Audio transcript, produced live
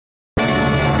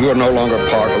You are no longer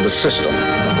part of the system.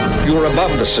 You are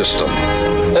above the system,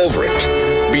 over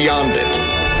it, beyond it.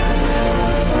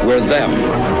 We're them.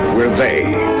 We're they.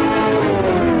 We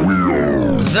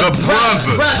are the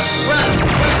brothers.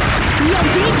 Yo,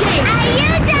 DJ, are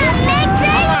you done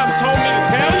mixing? Mom told me to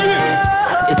tell you.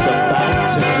 It's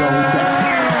about to go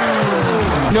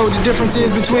down. You know what the difference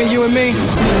is between you and me?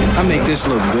 I make this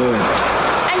look good.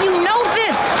 And you know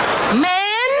this,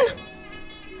 man.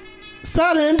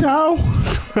 Silento.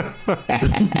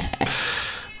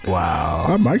 Wow.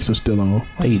 Our mics are still on.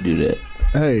 How you do that?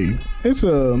 Hey, it's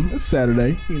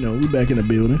Saturday. You know, we back in the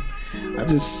building. I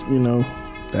just,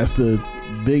 that's the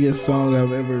biggest song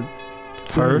I've ever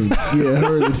Heard?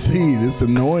 heard and seen. It's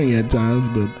annoying at times,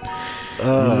 but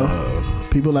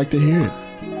people like to hear it.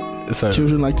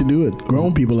 Children like to do it.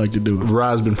 Grown people like to do it.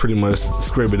 Rod's been pretty much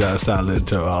screaming out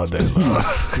Silento all day.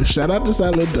 Shout out to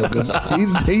Silento because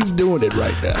he's doing it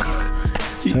right now.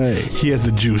 Hey, he has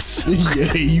the juice.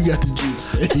 Yeah, you got the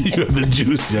juice. You have the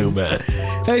juice, young man.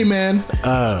 Hey, man.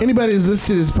 Anybody that's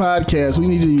listening to this podcast, we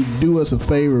need to do us a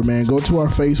favor, man. Go to our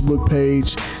Facebook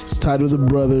page. It's titled The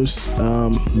Brothers.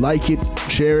 Like it,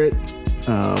 share it.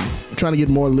 Trying to get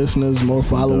more listeners, more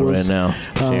followers. Right now,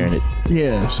 sharing it.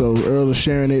 Yeah, so Earl is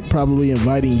sharing it, probably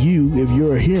inviting you. If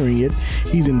you're hearing it,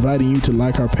 he's inviting you to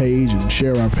like our page and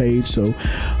share our page. So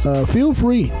feel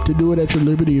free to do it at your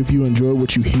liberty if you enjoy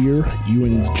what you hear. You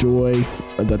enjoy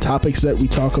the topics that we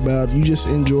talk about. You just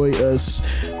enjoy us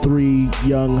three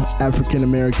young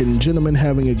African-American gentlemen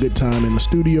having a good time in the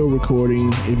studio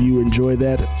recording. If you enjoy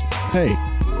that, hey.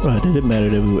 Right, it didn't matter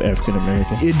that we were African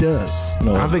American. It does.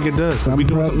 No, I think it does. We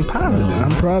doing something positive. No,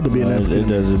 I'm proud to be an African. It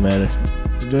doesn't matter.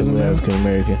 It doesn't matter. African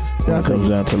American. When it comes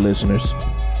down to listeners.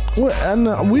 Well,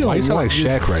 we don't. Why you sound like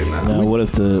Shaq right now? Now, what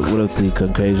if the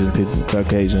Caucasian people, what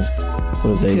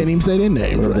if they can't even say their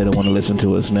name? What if they don't want to listen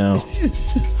to us now?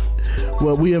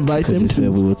 Well, we invite them. You said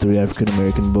we were three African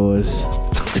American boys.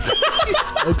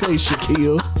 Okay,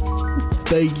 Shaquille.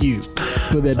 Thank you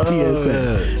for that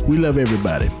PSA. We love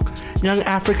everybody. Young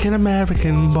African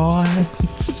American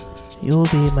boys. You'll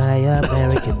be my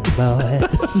American boy.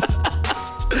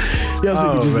 Y'all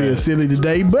think it just being silly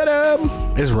today, but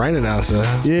it's raining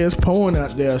outside. Yeah, it's pouring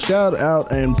out there. Shout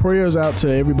out and prayers out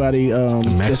to everybody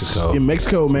in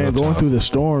Mexico, man, going through the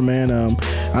storm, man.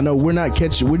 I know we're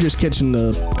just catching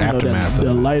the aftermath,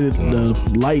 the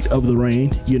light of the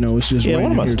rain. It's just raining.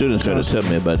 One of my students tried to tell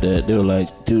me about that. They were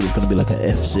like, dude, it's gonna be like an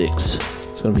F6.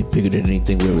 It's gonna be bigger than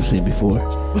anything we ever seen before.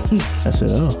 I said,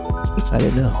 oh, I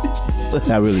didn't know.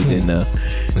 I really didn't know.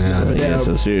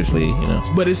 So seriously,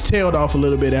 But it's tailed off a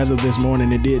little bit as of this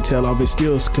morning. It did tail off. It's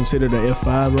still considered an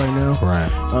F5 right now. Right.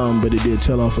 But it did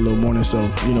tail off a little morning. So,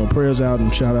 prayers out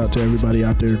and shout out to everybody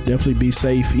out there. Definitely be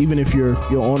safe. Even if you're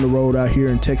on the road out here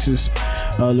in Texas,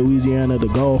 Louisiana, the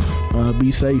Gulf,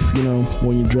 be safe,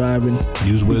 when you're driving.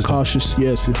 Use wisdom. Be cautious.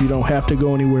 Yes, if you don't have to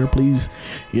go anywhere, please,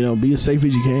 be as safe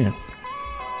as you can.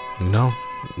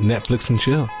 Netflix and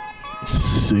chill.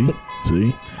 See?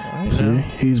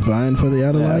 He's vying for the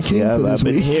Out-of-Line King for this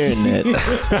week. I've been hearing that.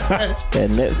 That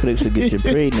Netflix will get you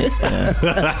pregnant.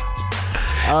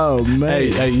 Oh,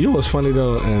 man. Hey, you know what's funny,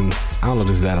 though? And I don't know if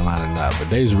this is out of line or not,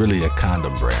 but there's really a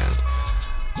condom brand.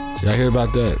 Y'all hear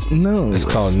about that? No. It's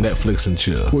called Netflix and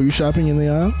Chill. Were you shopping in the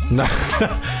aisle? No.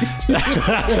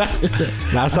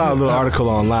 I saw a little article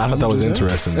online. I thought that was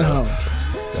interesting, though.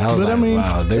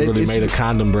 Wow, they really made a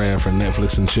condom brand for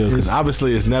Netflix and Chill, because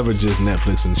obviously it's never just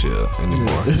Netflix and Chill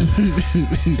anymore.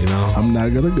 I'm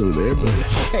not gonna go there, but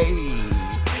hey,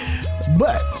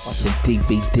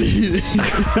 TVTs.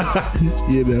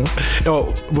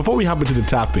 Before we hop into the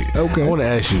topic, okay, I want to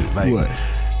ask you, what?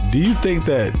 Do you think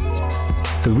that,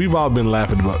 because we've all been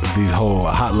laughing about these whole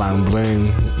Hotline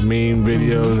Bling meme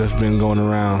videos that's been going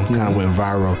around, kind of went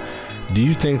viral. Do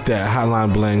you think that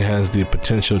Hotline Bling has the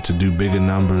potential to do bigger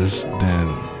numbers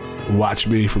than Watch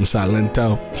Me from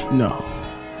Silento? No.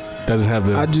 Doesn't have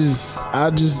the...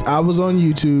 I was on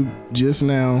YouTube just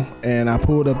now, and I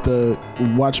pulled up the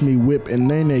Watch Me Whip, and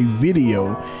then a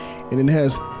video, and it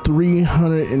has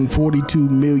 342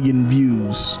 million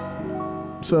views.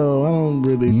 So I don't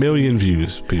really... Million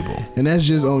views, people. And that's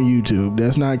just on YouTube.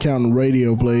 That's not counting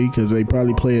radio play, because they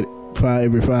probably play it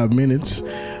every 5 minutes.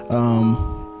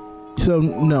 So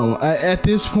no, at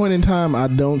this point in time, I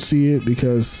don't see it,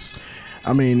 because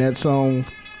that song,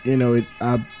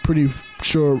 I'm pretty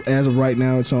sure as of right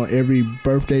now, it's on every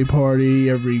birthday party,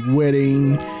 every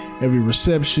wedding, every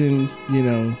reception.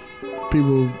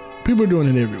 People are doing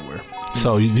it everywhere.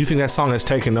 So do you think that song has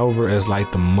taken over as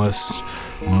like the must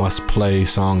play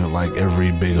song at like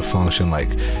every bigger function?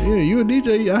 Like, yeah, you a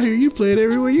DJ. I hear you play it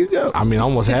everywhere you go. I mean, I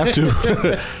almost have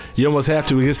to. You almost have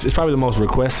to. It's probably the most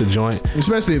requested joint,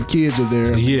 especially if kids are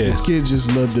there. Yeah, because kids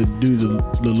just love to do the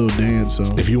little dance. So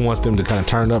if you want them to kind of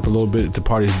turn up a little bit, the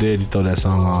party's dead. You throw that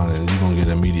song on, and you're gonna get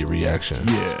an immediate reaction.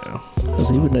 Yeah,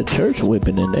 because even the church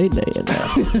whipping and they now.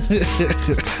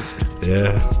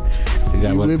 Yeah.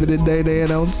 You whipping and day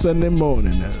on Sunday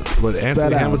morning now. But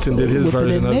Anthony Hamilton did his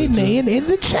version of it too. In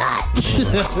the church.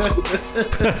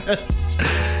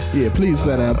 Yeah, please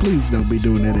set out. Please don't be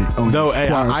doing that. No, hey,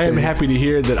 I am happy to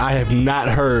hear that I have not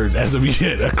heard as of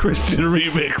yet a Christian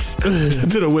remix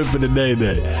to the whipping and day.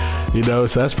 You know,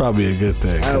 so that's probably a good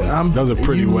thing. Those are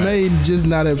pretty wet. You may just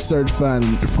not have searched far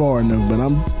enough, but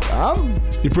I'm.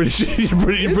 You're pretty sure.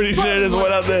 You're pretty sure there's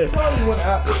one out there.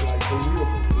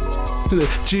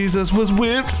 Jesus was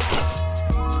whipped.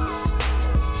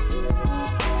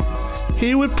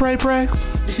 He would pray.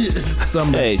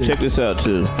 Hey, check this out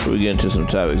too. Before we get into some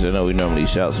topics, I know we normally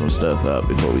shout some stuff out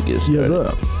before we get started. Yes,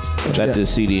 up. I got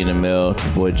this CD in the mail.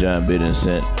 The boy John Bidden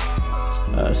sent.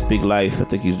 Speak Life. I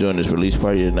think he's doing this release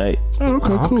party tonight. Oh,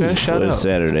 okay, cool. Okay, shout out. It's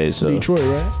Saturday, so Detroit,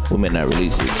 right? We may not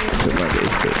release it until Monday,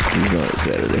 but he's doing it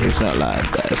Saturday. It's not live,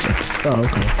 guys. So. Oh,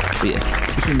 okay.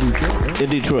 Yeah. It's in Detroit, right? In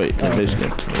Detroit, in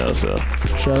Michigan. You know, so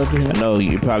shout out to him. I know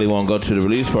you probably won't go to the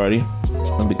release party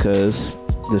because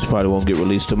this party won't get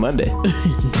released till Monday.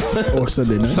 Or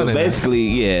Sunday night. So basically,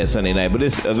 yeah, Sunday night. But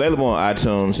it's available on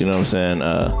iTunes, you know what I'm saying?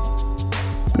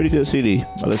 Pretty good CD.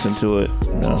 I listened to it.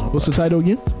 You know. What's the title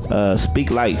again?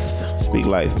 Speak Life. Speak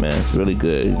Life, man. It's really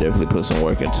good. You definitely put some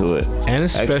work into it. And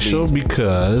it's special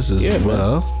because as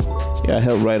well. Man. Yeah, I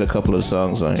helped write a couple of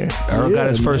songs on here. Earl got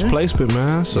his first placement,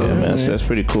 man. So yeah, man, so that's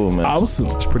pretty cool, man. Awesome.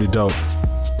 It's pretty dope.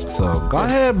 So go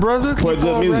ahead, brother. Play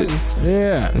good music.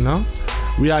 Yeah. You know?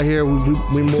 We out here.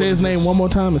 We say his name one more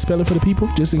time and spell it for the people,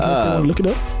 just in case they want to look it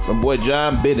up. My boy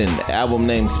John Bidden, album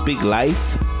name Speak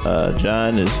Life.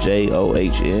 John is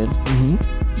John.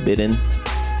 Bidden,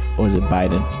 or is it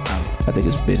Biden? I think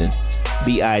it's Bidden.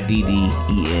 Bidden.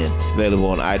 It's available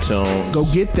on iTunes. Go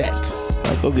get that.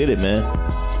 Go get it, man.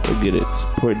 Go get it.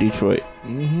 Support Detroit.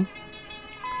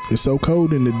 It's so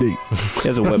cold in the deep.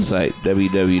 There's a website,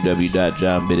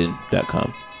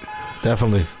 www.johnbidden.com.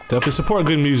 Definitely support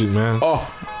good music, man. Oh,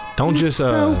 don't just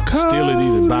steal it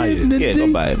either. Buy it. Yeah, go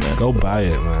buy it, man. Go buy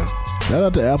it, man. Shout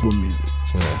out to Apple Music.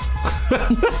 Yeah.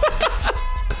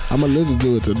 I'm gonna listen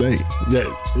to it today. Yeah.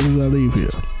 As soon as I leave here.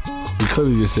 You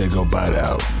clearly just said go buy it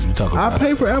out. You talking about I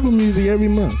pay for Apple Music every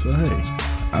month, so hey,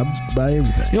 I buy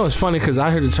everything. You know, it's funny because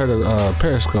I heard it turn a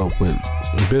Periscope with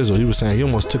Bizzle. He was saying he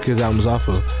almost took his albums off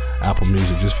of Apple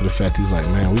Music just for the fact he's like,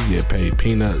 man, we get paid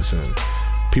peanuts and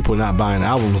people not buying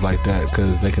albums like that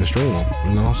because they can stream them,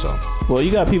 you know. So well,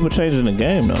 you got people changing the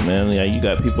game though, man. Yeah, you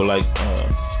got people like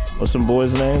what's some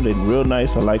boys' name? They real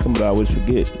nice. I like them, but I always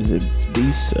forget. Is it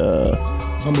Beast?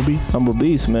 Humble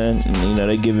Beast, man. And, you know,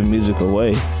 they giving music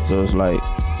away, so it's like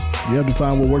you have to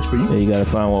find what works for you. Yeah, you got to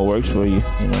find what works for you.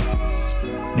 You know.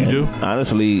 You do?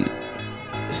 Honestly,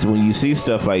 so when you see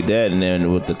stuff like that, and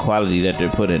then with the quality that they're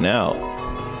putting out,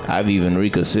 I've even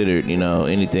reconsidered, you know,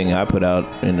 anything I put out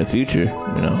in the future,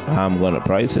 you know, how I'm going to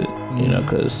price it, you know,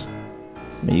 because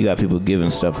you got people giving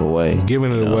stuff away.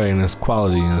 Giving it away, and it's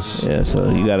quality. And yeah,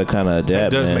 so you got to kind of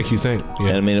adapt. It does man. make you think. Yeah.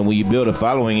 And I mean, when you build a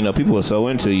following, you know, people are so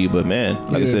into you, but man,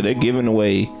 like I said, they're giving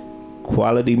away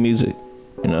quality music.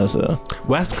 You know, so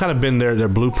well, that's kind of been their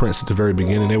blueprints at the very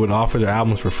beginning. They would offer their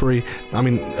albums for free. I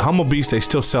mean, Humble Beast, they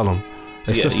still sell them.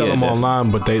 They still sell them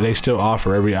online, but they still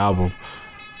offer every album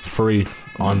free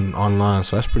online.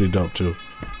 So that's pretty dope too.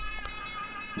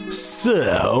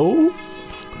 So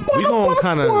we're gonna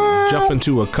kind of jump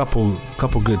into a couple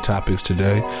good topics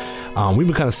today. We've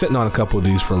been kind of sitting on a couple of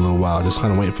these for a little while, just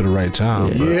kind of waiting for the right time.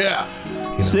 Yeah, but, you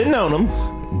know, sitting on them.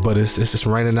 But it's just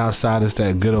raining outside. It's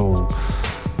that good old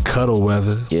cuddle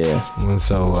weather. Yeah. And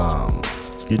so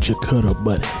get your cuddle,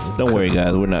 buddy. Don't worry,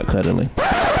 guys. We're not cuddling.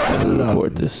 We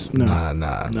record this. No, nah,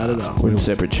 not at all. We're in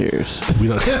separate chairs. We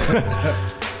don't.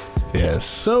 Yes.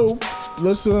 So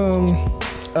let's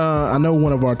I know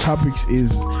one of our topics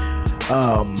is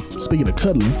speaking of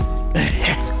cuddling.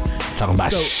 Talking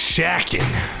about shacking.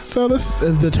 So that's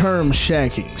the term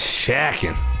shacking.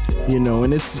 Shacking. You know,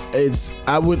 and it's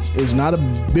not a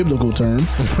biblical term,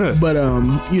 but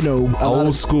you know,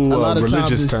 old school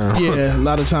religious term. Yeah, a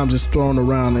lot of times it's thrown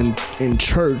around in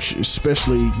church,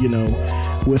 especially, you know,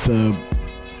 with a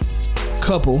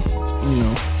couple, you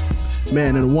know,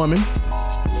 man and a woman,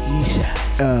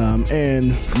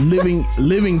 and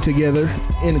living together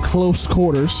in close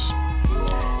quarters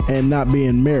and not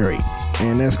being married.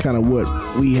 And that's kind of what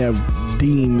we have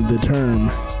deemed the term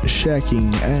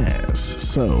shacking as.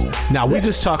 So now we're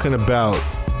just talking about,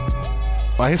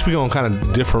 I guess we're going to kind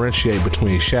of differentiate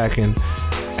between shacking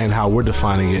and how we're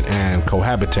defining it and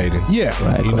cohabitating. Yeah.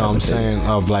 Right, you know what I'm saying?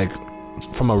 Of like,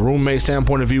 from a roommate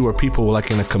standpoint of view, or people like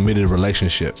in a committed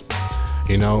relationship,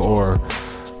 you know, or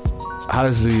how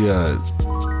does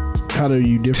how do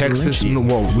you Texas? differentiate?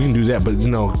 Well, we can do that, but you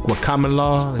know what, common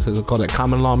law? They call that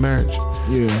common law marriage.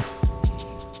 Yeah.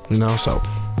 You know, so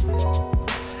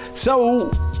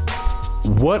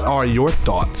what are your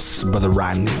thoughts, Brother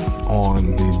Rodney,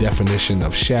 on the definition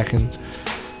of shacking?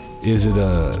 Is it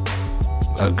a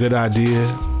good idea?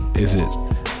 Is it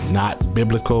not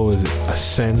biblical? Is it a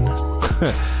sin?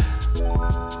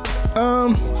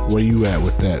 Where you at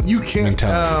with that? You can't.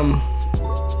 mentality?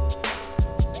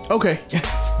 Okay.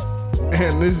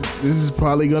 And this is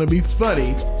probably gonna be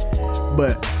funny,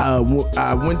 but I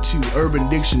went to Urban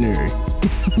Dictionary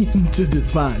to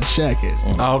define shacking.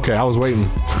 Oh, okay, I was waiting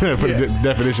for the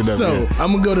definition of So it.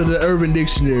 I'm gonna go to the Urban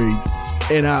Dictionary,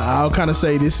 and I'll kind of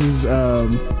say this is,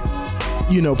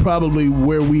 probably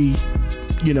where we,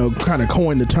 kind of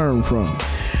coined the term from.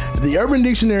 The Urban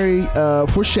Dictionary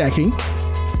for shacking.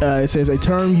 It says a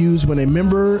term used when a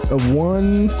member of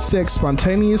one sex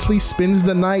spontaneously spends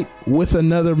the night with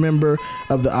another member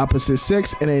of the opposite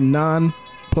sex in a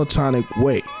non-platonic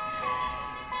way.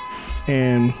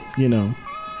 And,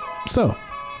 so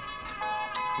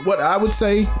what I would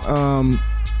say,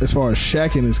 as far as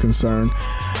shacking is concerned,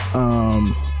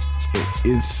 I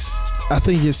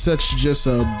think it's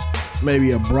maybe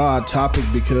a broad topic,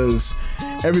 because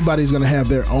everybody's going to have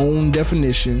their own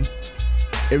definition.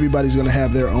 Everybody's going to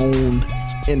have their own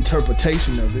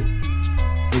interpretation of it.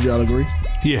 Would y'all agree?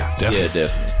 Yeah, definitely. Yeah,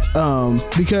 definitely.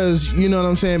 Because you know what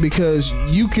I'm saying? Because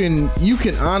you can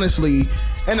honestly,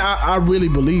 and I really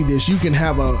believe this, you can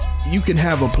have a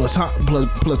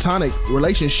platonic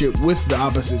relationship with the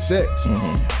opposite sex,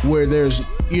 where there's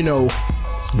no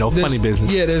funny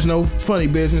business. Yeah, there's no funny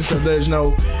business, or there's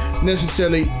no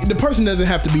necessarily, the person doesn't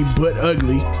have to be butt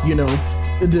ugly,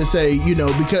 to say,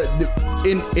 because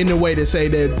in a way to say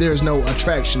that there's no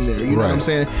attraction there. You know what I'm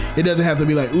saying? It doesn't have to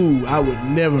be like, ooh, I would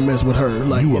never mess with her.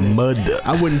 Like, you a mud duck.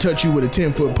 I wouldn't touch you with a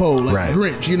 10-foot pole like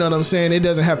Grinch. You know what I'm saying? It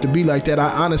doesn't have to be like that. I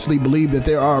honestly believe that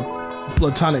there are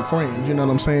platonic friends, you know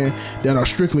what I'm saying, that are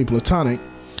strictly platonic,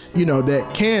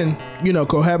 that can,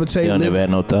 cohabitate. Y'all never had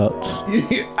no thoughts?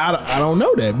 I don't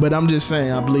know that, but I'm just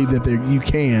saying I believe that you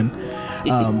can,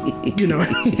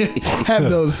 have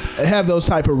those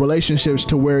type of relationships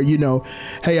to where,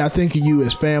 hey, I think of you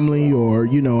as family, or,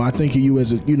 I think of you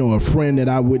as a friend that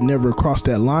I would never cross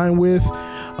that line with.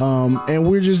 And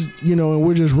we're just,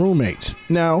 roommates.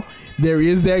 Now, there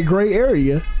is that gray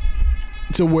area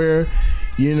to where,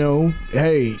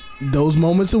 hey, those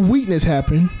moments of weakness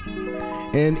happen,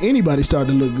 and anybody start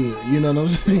to look good. You know what I'm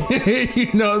saying?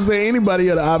 You know what I'm saying? Anybody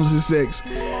of the opposite sex,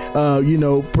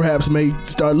 perhaps may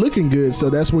start looking good. So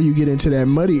that's where you get into that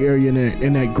muddy area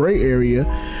and that gray area,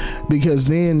 because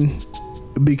you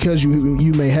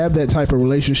may have that type of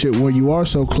relationship where you are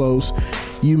so close,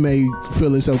 you may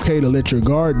feel it's okay to let your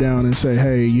guard down and say,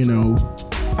 hey,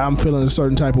 I'm feeling a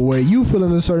certain type of way, you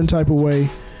feeling a certain type of way.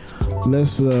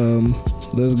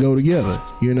 Let's go together.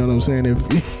 You know what I'm saying?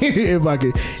 If I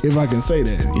can say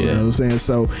that. You know what I'm saying?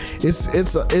 So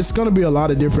it's gonna be a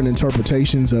lot of different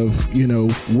interpretations of,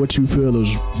 what you feel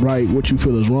is right, what you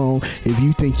feel is wrong. If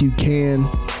you think you can,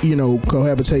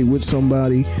 cohabitate with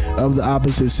somebody of the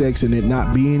opposite sex and it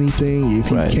not be anything,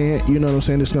 if you can't, you know what I'm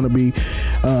saying, it's gonna be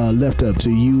left up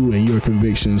to you and your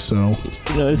convictions. So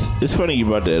it's funny you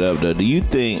brought that up though. Do you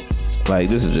think, like,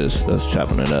 this is just us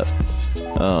chopping it up,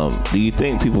 do you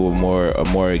think people are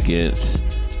more against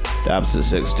the opposite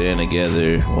sex staying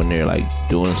together when they're like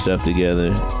doing stuff together,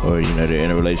 or they're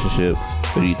in a relationship,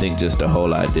 or do you think just the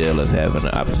whole idea of having an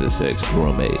opposite sex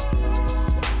roommate,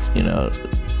 do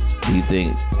you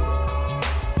think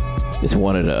it's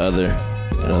one or the other?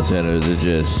 You know what I'm saying? Or is it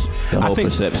just the whole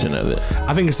perception of it?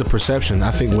 I think it's the perception.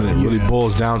 I think when it really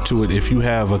boils down to it, if you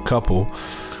have a couple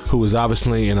who is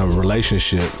obviously in a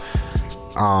relationship,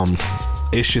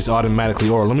 it's just automatically,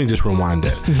 or let me just rewind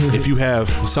that. If you have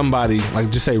somebody,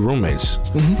 like, just say roommates,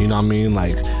 you know what I mean?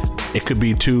 Like, it could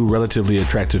be two relatively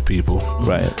attractive people.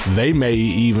 Right. They may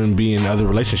even be in other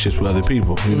relationships with other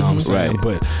people, you know what I'm saying?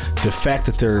 Right. But the fact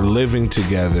that they're living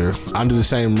together under the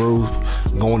same roof,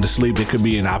 going to sleep, they could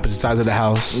be in opposite sides of the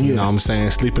house, you know what I'm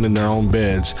saying? Sleeping in their own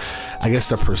beds. I guess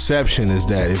the perception is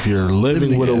that if you're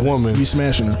living with a woman, you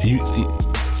smashing her.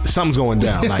 something's going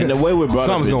down. Like, and the way we're brought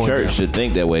up in church down. should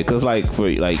think that way. Because, like,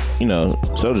 for, like, you know,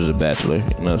 Soldier's a bachelor.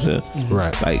 You know what I'm saying?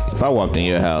 Right. Like, if I walked in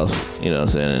your house, you know what I'm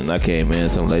saying, and I came in,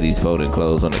 some ladies folding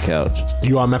clothes on the couch.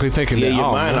 You automatically thinking yeah, that.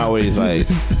 Your mind always like,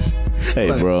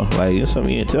 hey, bro, like, there's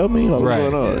something you didn't tell me? Like, what's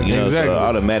going on? You know, exactly. So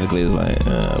automatically it's like,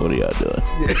 what are y'all doing?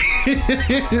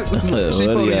 She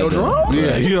folding your drawers?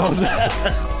 Yeah, you know what I'm saying?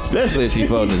 Especially if she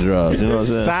folding the drawers. You know what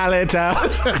I'm saying? Silento.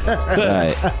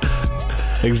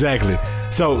 Right. Exactly.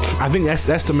 So I think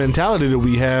that's the mentality that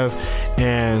we have,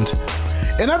 and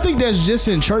I think that's just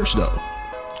in church though.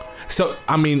 So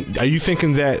I mean, are you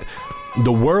thinking that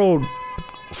the world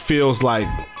feels like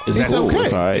it's cool. okay?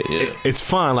 It's all right. It's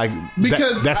fine, like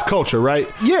because that's culture, right?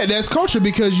 Yeah, that's culture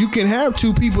because you can have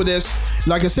two people that's,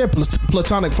 like I said,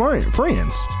 platonic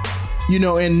friends. You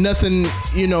know, and nothing,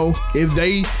 you know, if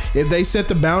they set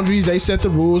the boundaries, they set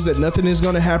the rules that nothing is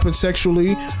going to happen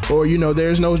sexually, or, you know,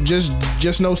 there's no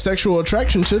just no sexual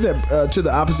attraction to that to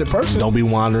the opposite person. Don't be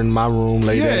wandering my room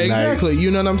late at night. Yeah, exactly.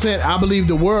 You know what I'm saying? I believe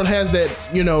the world has that,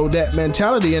 you know, that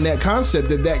mentality and that concept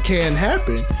that can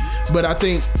happen. But I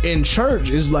think in church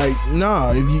it's like,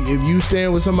 nah, if you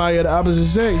stand with somebody of the opposite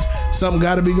sex, something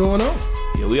got to be going on.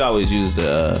 Yeah, we always use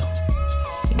the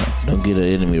don't get an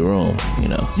enemy room, you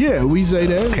know. Yeah, we say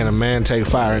that. Can a man take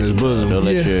fire in his bosom? Don't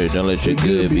let your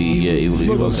good be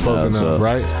evilly spoken of,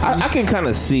 right? I can kind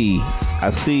of see,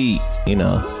 you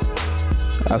know,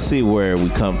 I see where we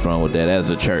come from with that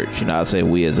as a church. You know, I say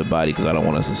we as a body because I don't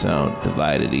want us to sound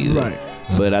divided either. Right.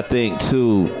 But I think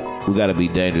too, we got to be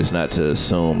dangerous not to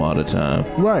assume all the time.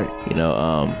 Right. You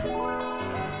know,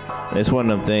 it's one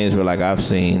of them things where, like, I've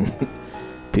seen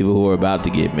people who are about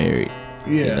to get married.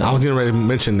 Yeah, you know? I was getting ready to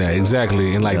mention that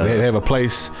exactly, and like they have a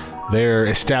place they're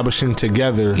establishing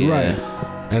together, right?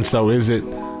 And so, is it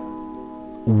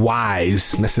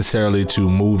wise necessarily to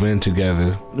move in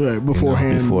together, right,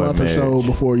 beforehand, before month or so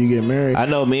before you get married? I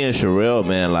know me and Sherelle,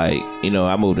 man, like, you know,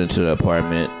 I moved into the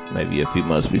apartment maybe a few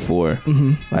months before.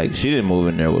 Like, she didn't move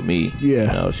in there with me. Yeah,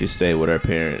 you know, she stayed with her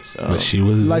parents. But she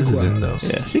was visiting though.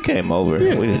 Yeah, she came over.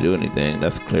 Yeah. We didn't do anything.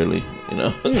 That's clearly, you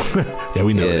know. Yeah,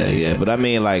 we know yeah, that. Yeah, but I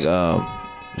mean, like,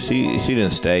 she didn't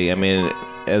stay. I mean,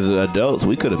 as adults,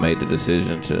 we could have made the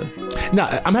decision to. No,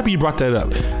 I'm happy you brought that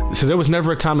up. So there was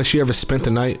never a time that she ever spent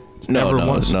the night. No,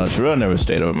 once? no. Sherelle never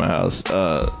stayed over my house.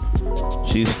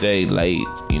 She stayed late,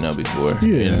 you know, before.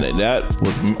 Yeah. And that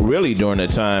was really during the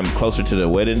time closer to the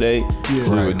wedding day. Yeah.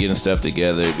 We were getting stuff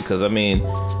together because, I mean,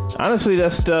 honestly,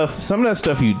 some of that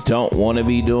stuff you don't want to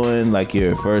be doing, like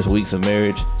your first weeks of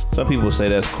marriage. Some people say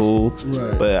that's cool,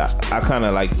 right. But I kind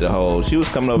of like the whole. She was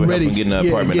coming over helping getting the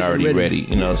apartment already ready,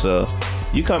 you know. So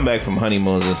you come back from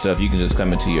honeymoons and stuff, you can just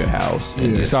come into your house.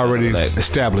 And It's already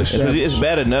established. It's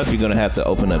bad enough you're gonna have to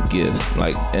open up gifts,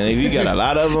 like, and if you got a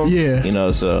lot of them, yeah, you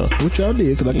know, so which y'all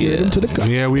did because I carried them to the car.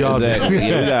 Yeah, we all exactly. did.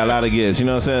 Yeah, we got a lot of gifts, you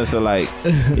know what I'm saying? So, like,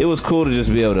 it was cool to just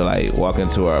be able to, like, walk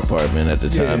into our apartment at the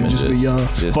time and just be y'all.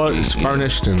 It's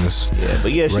furnished and it's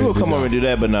but yeah, she ready would to come go. over and do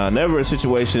that, but no, never a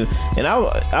situation. And I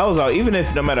was out, even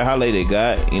if no matter how late it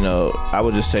got, you know, I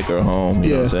would just take her home,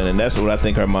 you know what I'm saying? And that's what I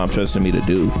think her mom trusted me to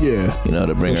do. Yeah, you know,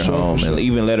 to bring her home and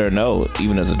even let her know,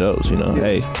 even as adults, you know,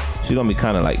 hey, she's gonna be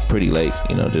kind of like pretty late,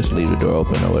 you know, just leave the door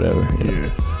open or whatever. You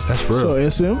know? That's real. So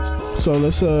SM, so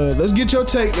let's get your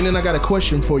take, and then I got a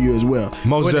question for you as well.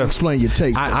 Most definitely. Explain your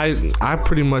take. I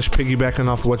pretty much piggybacking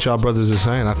off of what y'all brothers are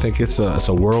saying. I think it's a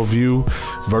worldview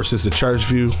versus a church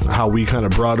view. How we kind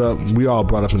of we all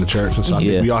brought up in the church, and so I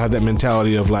think we all have that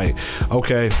mentality of like,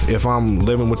 okay, if I'm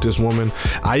living with this woman,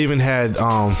 I even had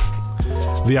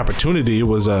the opportunity. It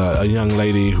was a young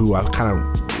lady who I kind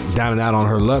of down and out on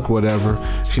her luck, whatever.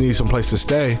 She needs some place to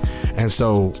stay, and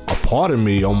so a part of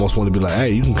me almost wanted to be like,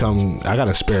 hey, you can come. I got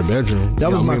a spare bedroom.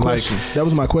 That was my question. That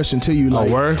was my question to you. Like,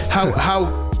 word?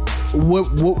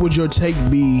 What would your take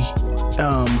be,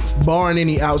 barring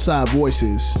any outside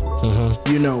voices?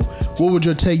 You know, what would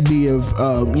your take be of,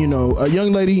 you know, a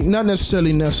young lady, not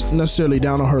necessarily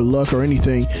down on her luck or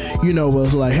anything, you know,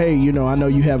 was like, hey, you know, I know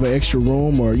you have an extra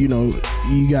room, or, you know,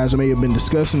 you guys may have been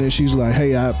discussing it. She's like,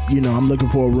 hey, I'm looking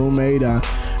for a roommate.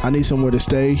 I need somewhere to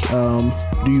stay.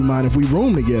 Do you mind if we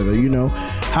room together? You know,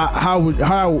 how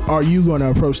are you going to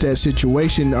approach that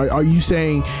situation? Are you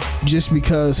saying just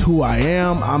because who I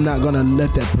am, I'm not going to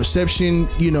let that perception,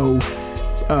 you know,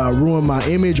 ruin my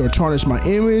image or tarnish my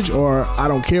image, or I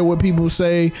don't care what people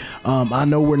say. I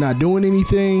know we're not doing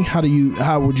anything.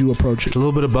 How would you approach it? It's a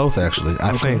little bit of both, actually.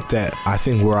 I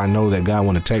think where I know that God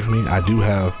want to take me, I do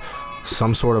have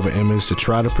some sort of an image to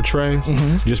try to portray,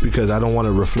 just because I don't want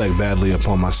to reflect badly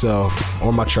upon myself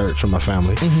or my church or my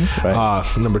family. Right.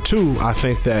 Number two, I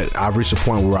think that I've reached a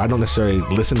point where I don't necessarily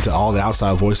listen to all the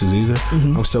outside voices either.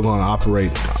 I'm still going to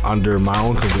operate under my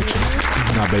own convictions,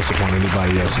 not based upon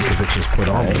anybody else's convictions put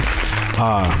on me.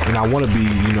 And I want to be,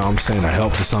 you know what I'm saying, a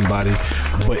help to somebody,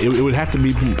 but it would have to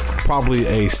be probably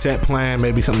a set plan,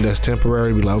 maybe something that's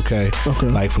temporary. Be like, okay,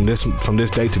 like from this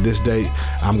date to this date,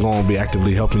 I'm going to be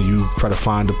actively helping you try to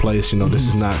find a place. You know, this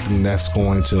is not that's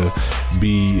going to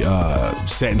be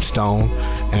set in stone,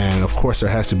 and of course there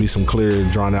has to be some clear,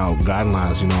 drawn out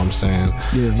guidelines. You know what I'm saying?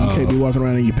 Yeah, you can't be walking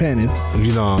around in your panties.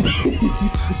 You know,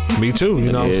 me too.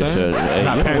 You know what I'm saying? Hey,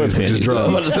 not panties, but just drugs.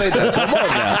 I'm about to say that. Come on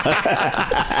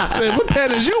now. Say, what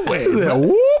panties you wear? Yeah,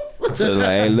 whoop. So like,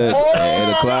 hey, look, at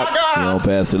 8 o'clock, you don't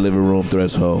pass the living room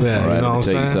threshold. Yeah, all right, you know let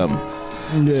me what tell I'm you saying?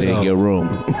 something. Stay in your room.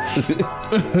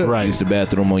 Right. Use the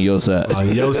bathroom on your side.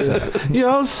 On your side.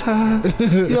 Your side.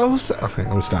 Your side. Okay,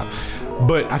 let me stop.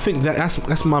 But I think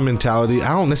that's my mentality.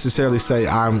 I don't necessarily say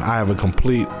I have a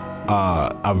complete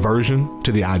aversion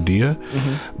to the idea,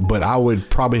 but I would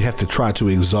probably have to try to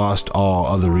exhaust all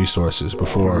other resources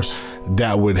before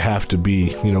that would have to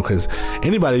be, you know, because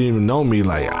anybody didn't even know me,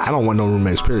 like, I don't want no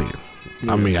roommates, period.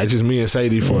 I mean, I just me and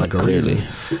Sadie for like a reason,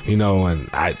 you know, and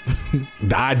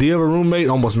the idea of a roommate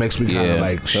almost makes me kind of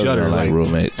like shudder. Like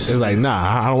roommates, it's like,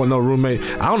 nah, I don't want no roommate.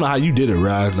 I don't know how you did it,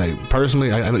 Rod. Like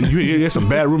personally, I know you get some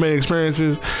bad roommate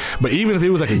experiences, but even if it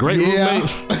was like a great roommate,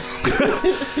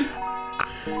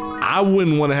 I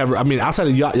wouldn't want to have. I mean, outside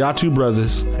of y'all two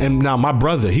brothers, and now my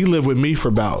brother, he lived with me for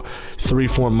about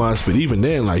 3-4 months, but even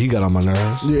then, like, he got on my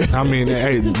nerves. Yeah. I mean,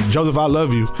 hey, Joseph, I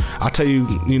love you. I tell you,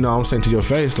 you know what I'm saying, to your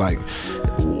face, like,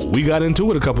 we got into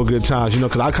it a couple good times, you know,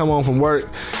 because I come home from work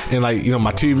and, like, you know,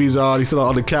 my TV's on, he's sitting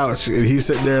on the couch and he's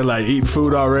sitting there like eating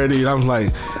food already, and I'm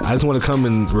like, I just want to come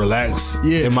and relax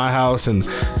in my house, and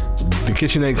the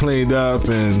kitchen ain't cleaned up,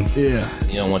 and you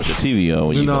don't want your TV on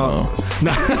when you go home.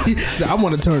 No, so I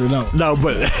want to turn it on. No,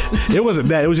 but it wasn't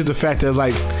that. It was just the fact that,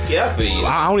 like, I feel you.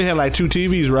 I only had like 2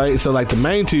 TVs, right? So like the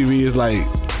main TV is like,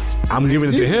 I'm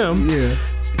giving it to him. Yeah.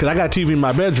 Cause I got a TV in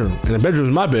my bedroom, and the bedroom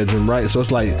is my bedroom, right? So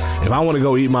it's like, if I want to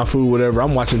go eat my food, whatever,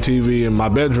 I'm watching TV in my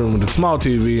bedroom with the small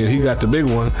TV, and he got the big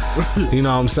one. You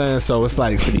know what I'm saying? So it's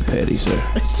like pretty petty, sir.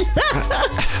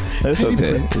 That's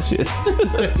okay.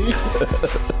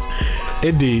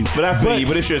 Indeed, but I feel you.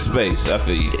 But it's your space. I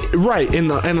feel you. Right, and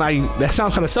like that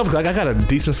sounds kind of selfish. Like, I got a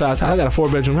decent sized house. I got a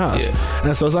 4-bedroom house,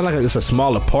 and so it's not like it's a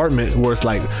small apartment where it's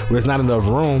like where it's not enough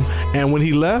room. And when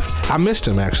he left, I missed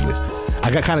him actually. I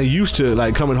got kind of used to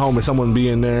like coming home and someone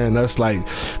being there and us like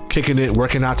kicking it,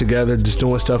 working out together, just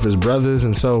doing stuff as brothers.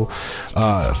 And so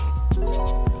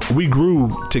we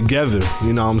grew together,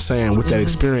 you know what I'm saying, with that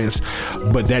experience.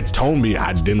 But that told me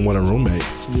I didn't want a roommate.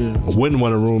 Wouldn't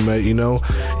want a roommate, you know.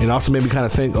 And also made me kind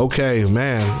of think, okay,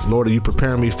 man, Lord, are you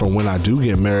preparing me for when I do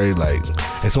get married? Like,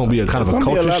 it's going to be a kind of a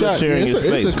culture shock.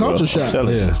 It's a culture shock.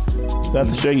 You have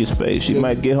to share your space. She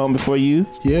might get home before you.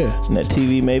 Yeah. And that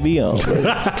TV may be on.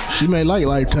 She may like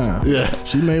Lifetime. Yeah.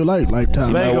 She may like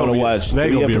Lifetime. They want to watch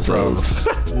 3 episodes.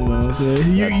 You know what I'm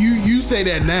saying? You say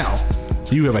that now.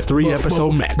 You have a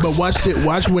 3-episode max. But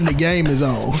watch when the game is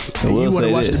on. You want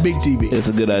to watch the big TV. It's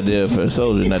a good idea for a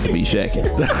soldier not to be shacking.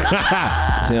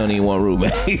 He don't even want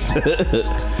roommates.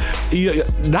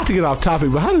 Not to get off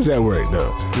topic, but how does that work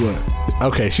though? What?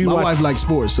 Okay, my wife likes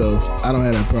sports, so I don't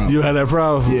have that problem. You had that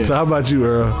problem? Yeah. So how about you,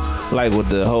 Earl? Like with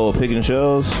the whole picking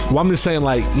shows? Well, I'm just saying,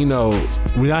 like, you know,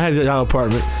 when I had y'all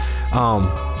apartment,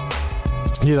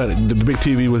 you know, the big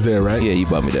TV was there, right? Yeah, you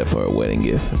bought me that for a wedding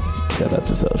gift. Shout out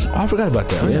to Social. Oh, I forgot about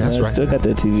that. Oh, yeah, that's right. Still got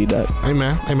that TV, doc.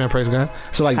 Amen, praise God.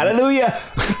 So like, hallelujah.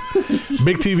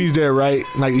 Big TV's there, right?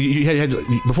 Like you had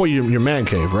before your man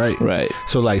cave, right? Right.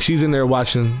 So like she's in there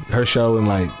watching her show, and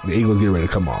like the Eagles get ready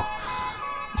to come on.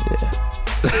 Yeah.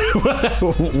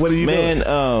 What are you doing?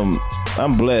 Man,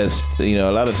 I'm blessed. You know,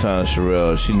 a lot of times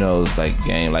Sherelle, she knows like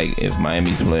game, like if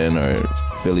Miami's playing or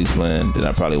Philly's playing, then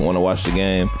I probably want to watch the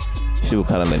game. She would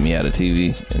kind of let me out of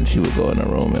TV, and she would go in her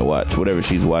room and watch whatever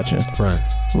she's watching. Right.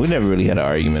 We never really had an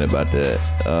argument about that.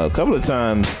 A couple of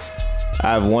times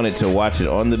I've wanted to watch it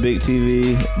on the big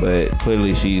TV, but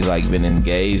clearly she's like been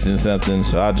engaged in something,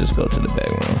 so I'll just go to the back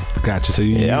room. Gotcha. So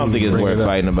I don't think it's worth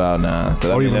fighting about now.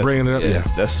 Even bringing it up? Yeah.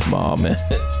 That's small, man.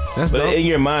 That's but dope. In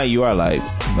your mind, you are like,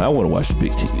 I want to watch the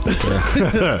big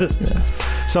TV. Yeah.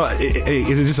 So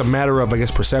is it just a matter of, I guess,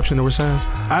 perception that we're saying?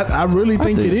 I really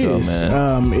think it is.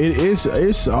 Man.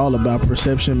 It's all about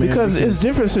perception, man. Because it's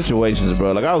different situations,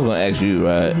 bro. Like I was gonna ask you,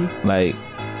 right? Like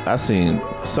I seen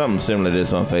something similar to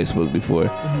this on Facebook before.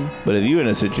 But if you're in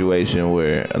a situation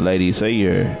where a lady, say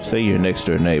you're next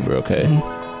door neighbor, okay,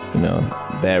 you know,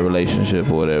 bad relationship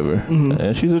or whatever,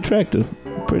 and she's attractive,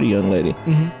 pretty young lady,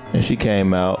 and she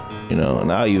came out, you know,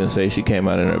 and I'll even say she came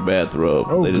out in her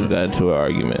bathrobe. They just got into an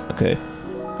argument, okay,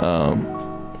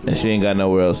 and she ain't got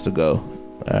nowhere else to go.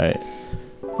 All right.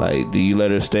 Like, do you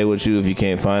let her stay with you if you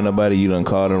can't find nobody? You done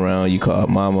called around. You called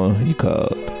mama. You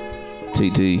called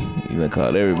TT. You done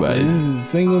called everybody. This is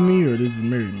single me or this is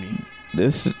married me?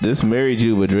 This married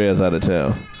you, but Dre's out of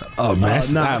town. Oh man,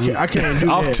 I can't do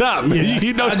off that. top, man. Yeah.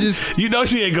 You know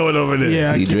she ain't going over there.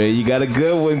 Yeah, See, Dre, you got a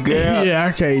good one, girl. Yeah,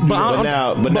 I can't do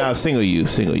that. But now, single you.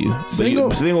 Single?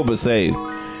 Single but saved.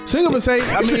 Single but safe.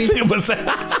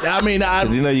 I mean,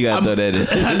 You know you gotta throw that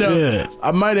in. I know. Yeah.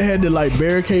 I might have had to like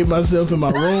barricade myself in my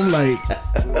room,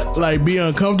 like be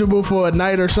uncomfortable for a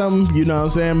night or something. You know what I'm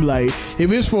saying? Like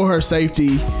if it's for her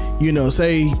safety, you know,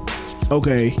 say,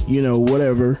 okay, you know,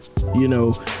 whatever, you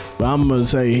know, but I'm gonna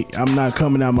say I'm not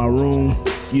coming out my room.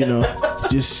 You know,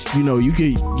 just you know, you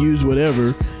could use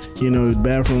whatever. You know,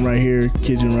 bathroom right here,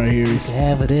 kitchen right here.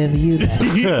 Have whatever you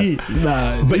like.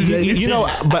 Nah, But you know,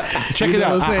 but check You it know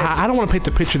out. what I'm saying? I don't want to paint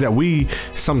the picture that we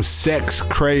some sex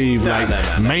crave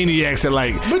maniacs that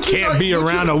like But you can't know- be but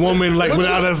around you- a woman like but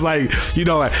without you- us like you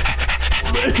know like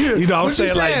you know what I'm What you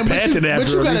saying like but panting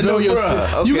after you her. gotta know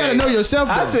yourself. You gotta know yourself.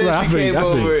 I though. said Right, I she feel came you, I feel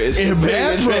over you. and she's In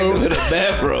very bathrobe. attractive with a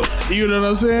bathrobe. You know what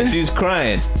I'm saying? She's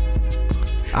crying.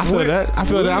 I feel that. I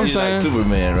feel that. I'm She's saying like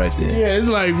Superman right there. Yeah, it's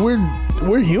like we're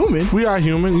human. we are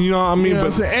human. You know what I mean? You know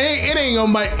what I'm But saying? It ain't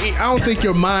gonna bite. I don't think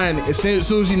your mind, as soon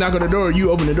as you knock on the door, you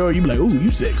open the door, you be like, ooh,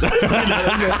 you sexy. You know what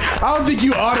I'm saying? I don't think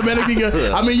you automatically go,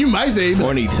 I mean, you might say, but,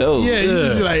 Horny toes. yeah, you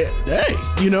just like, hey,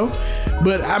 you know?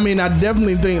 But I mean, I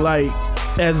definitely think like,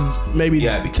 as maybe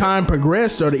Yeah, time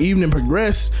progressed or the evening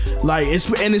progressed, like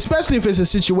and especially if it's a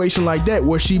situation like that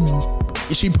where she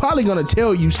probably gonna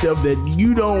tell you stuff that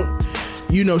you don't,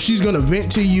 you know, she's gonna vent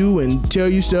to you and tell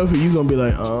you stuff, and you gonna be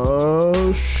like,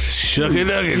 oh, shuck it,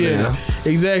 yeah,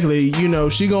 exactly. You know,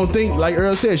 she gonna think, like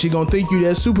Earl said, she gonna think you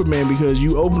that Superman because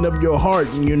you opened up your heart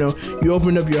and you know you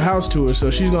opened up your house to her, so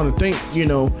she's gonna think, you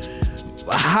know,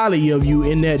 highly of you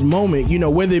in that moment. You know,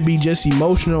 whether it be just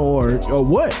emotional or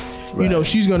what. You know,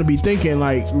 she's gonna be thinking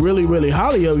like really, really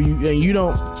highly of you, and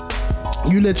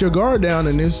you let your guard down,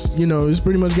 and it's, you know, it's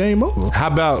pretty much game over. how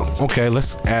about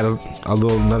let's add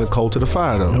another coal to the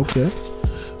fire though. Okay.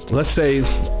 Let's say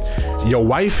your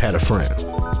wife had a friend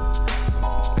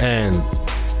and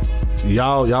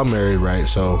y'all married, right?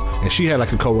 So and she had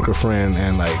like a coworker friend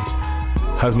and like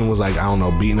husband was like, I don't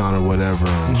know, beating on her or whatever,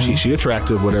 and she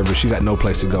attractive, whatever, she got no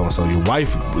place to go, and so your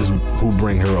wife is who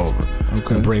bring her over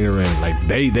and bring her in, like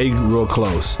they real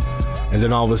close, and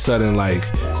then all of a sudden like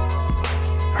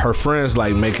her friends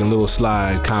like making little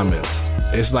slide comments.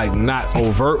 It's like not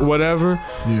overt whatever,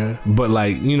 Yeah. but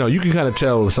like, you know, you can kind of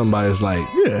tell if somebody's like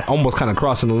almost kind of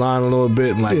crossing the line a little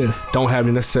bit and like don't have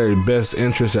your necessary best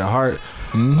interests at heart.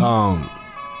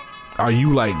 Are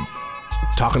you like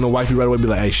talking to wifey right away, be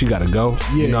like, hey, she gotta go?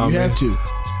 Yeah, you know what I mean? have to.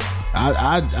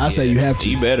 I say you have to.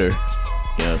 You better. You know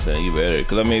what I'm saying? You better.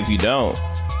 Because, I mean, if you don't,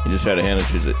 you just try to handle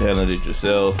it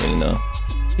yourself, and, you know,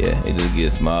 it just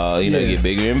gets small, you know, get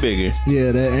bigger and bigger.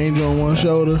 Yeah, that angel on one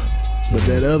shoulder, but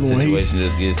that other one, Situation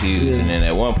just gets huge, and then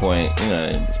at one point, you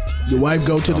know, the wife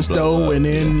go to the stove, and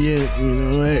then you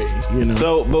know, hey, you know.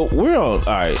 So, but we're on. All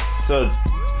right. So,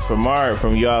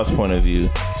 from y'all's point of view,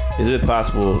 is it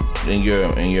possible in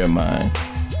your mind,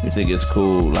 you think it's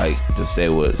cool like to stay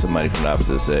with somebody from the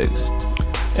opposite sex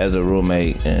as a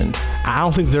roommate? And I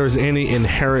don't think there's any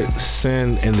inherent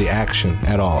sin in the action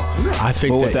at all. I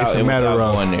think that it's a matter of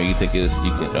going there. You think you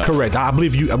can? Correct. I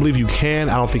believe you can.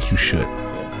 I don't think you should.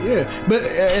 Yeah, but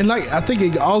and like I think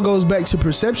it all goes back to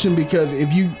perception, because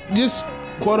if you just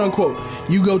quote unquote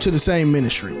you go to the same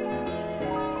ministry,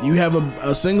 you have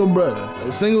a single brother,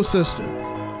 a single sister,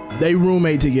 they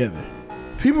roommate together.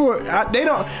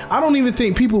 I don't even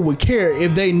think people would care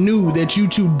if they knew that you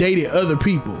two dated other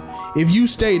people. If you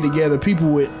stayed together, people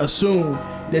would assume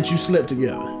that you slept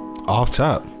together. Off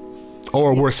top.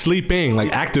 Or we're sleeping,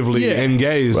 like actively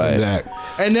engaged in that.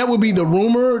 And that would be the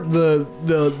rumor,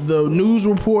 the news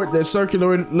report that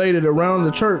circulated around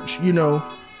the church, you know,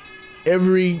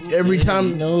 every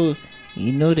time.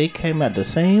 You know they came out the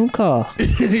same car.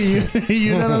 you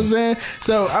know what I'm saying?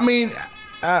 So I mean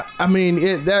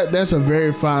that's a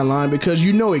very fine line, because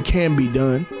you know it can be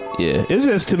done. Yeah, it's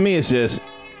just, to me,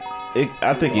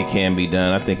 I think it can be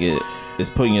done. I think it's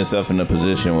putting yourself in a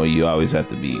position where you always have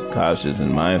to be cautious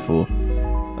and mindful.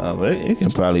 But it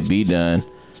can probably be done.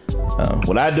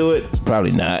 Would I do it?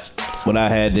 Probably not. Would I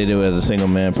had did it as a single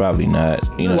man? Probably not.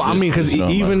 You know, well, I mean, because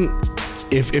even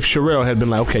if Sherelle had been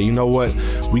like, okay, you know what,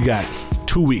 we got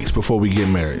 2 weeks before we get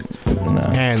married,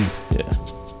 and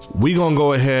we gonna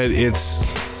go ahead. It's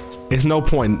no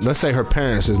point. Let's say her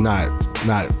parents is not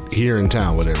here in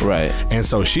town, whatever. Right. And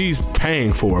so she's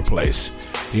paying for a place.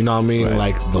 You know what I mean? Right.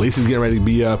 Like the lease is getting ready to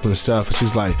be up and stuff. And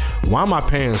she's like, why am I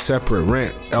paying separate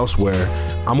rent elsewhere?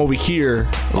 I'm over here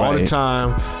all the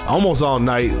time, almost all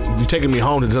night. You're taking me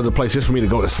home to this other place just for me to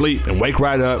go to sleep and wake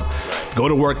right up, go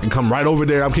to work and come right over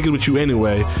there. I'm kicking with you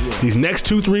anyway. Yeah. These next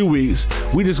 2-3 weeks,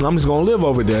 I'm just gonna live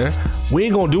over there. We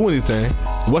ain't gonna do anything.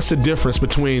 What's the difference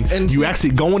between you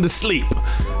actually going to sleep?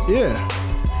 Yeah.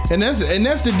 And that's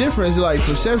the difference, like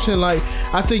perception. Like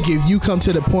I think if you come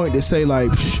to the point to say like,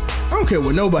 I don't care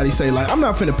what nobody say, like I'm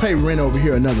not finna pay rent over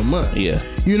here another month. Yeah.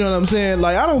 You know what I'm saying?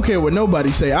 Like I don't care what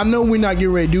nobody say. I know we're not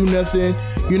getting ready to do nothing.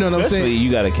 You know what I'm saying?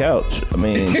 You got a couch. I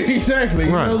mean, exactly.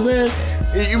 You know what I'm saying?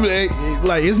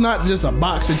 Like it's not just a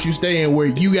box that you stay in where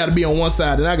you got to be on one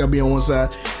side and I got to be on one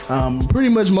side. Pretty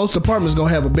much most apartments gonna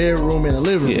have a bedroom and a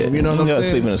living room. You know what I'm saying? You gotta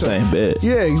sleep in the same bed.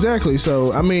 Yeah, exactly.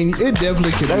 So I mean, it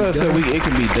definitely can. Like I said, it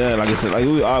can be done. Like I said, like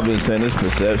we all been saying, it's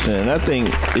perception, and I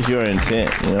think it's your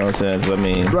intent. You know what I'm saying? 'Cause I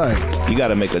mean, you got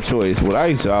to make a choice. What I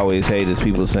used to always hate is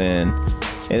people saying,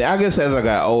 and I guess as I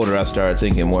got older, I started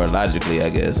thinking more logically. I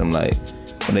guess I'm like,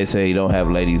 when they say you don't have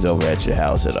ladies over at your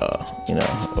house at all, you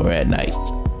know, or at night.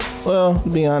 Well, to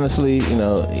be honestly, you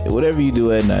know, whatever you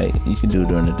do at night, you can do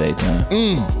during the daytime.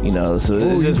 You know, so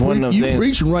it's just one of them things. You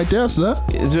preaching right there, sir.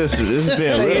 It's just being real,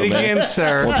 say it again,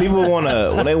 sir. When people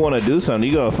when they want to do something,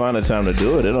 you gonna find a time to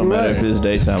do it. It don't matter if it's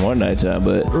daytime or nighttime,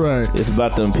 but it's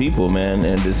about them people, man,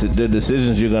 and the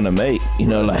decisions you're gonna make. You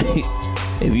know, like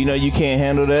if you know you can't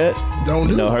handle that, don't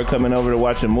do her coming over to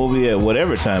watch a movie at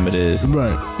whatever time it is.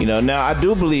 Right. You know, now I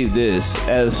do believe this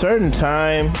at a certain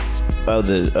time of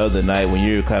the night when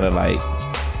you're kind of like,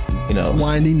 you know,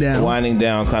 winding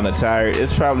down, kind of tired.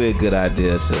 It's probably a good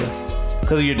idea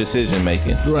because of your decision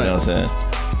making. Right. You know what I'm saying?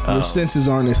 Your senses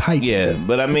aren't as heightened. Yeah,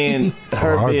 but I mean,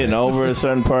 her being over a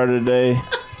certain part of the day,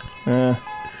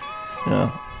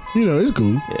 you know, it's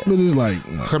cool. Yeah. But it's like,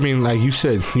 I mean, like you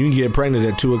said, you can get pregnant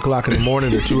at 2 o'clock in the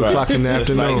morning or 2 o'clock in the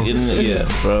afternoon.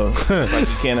 Like, bro. Like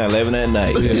you can't at 11 at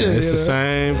night. Yeah, it's the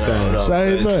same thing.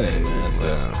 Same thing.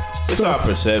 Yeah. It's all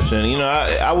perception. You know,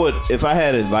 I would, if I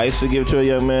had advice to give to a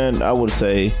young man, I would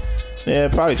say,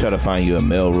 probably try to find you a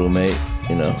male roommate.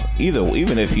 You know,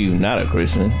 even if you're not a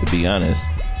Christian, to be honest.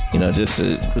 You know, just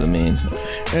to, I mean.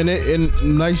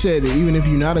 And like you said, even if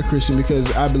you're not a Christian, because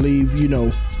I believe, you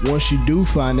know, once you do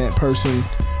find that person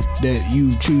that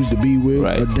you choose to be with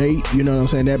or date, you know what I'm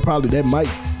saying, that might,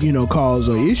 you know, cause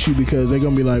an issue because they're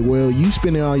going to be like, well, you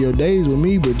spending all your days with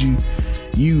me, but you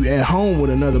at home with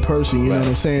another person, you know what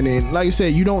I'm saying? And like I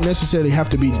said, you don't necessarily have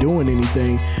to be doing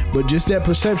anything, but just that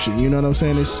perception, you know what I'm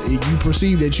saying? You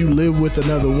perceive that you live with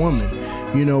another woman,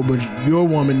 you know, but your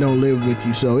woman don't live with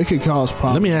you, so it could cause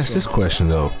problems. Let me ask this question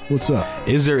though. What's up?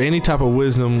 Is there any type of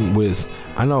wisdom with,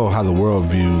 I know how the world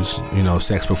views, you know,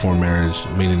 sex before marriage,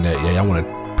 meaning that, I want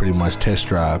to pretty much test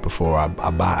drive before I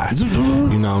buy. You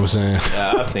know what I'm saying?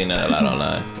 Yeah, I've seen that a lot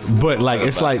online. But like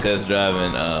it's like test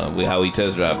driving, how we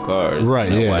test drive cars.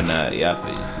 Right, you know, why not? Yeah, I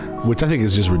feel you. Which I think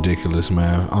is just ridiculous,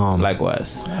 man.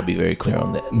 Likewise. I'll be very clear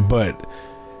on that. But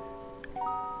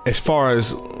as far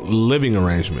as living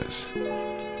arrangements,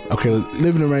 okay,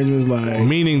 living arrangements like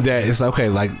meaning that it's like, okay,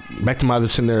 like back to my other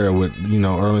scenario with, you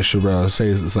know, Earl and Sherelle. Say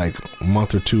it's like a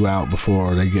month or two out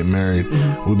before they get married.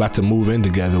 We're about to move in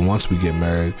together once we get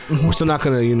married. We're still not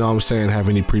gonna, you know what I'm saying, have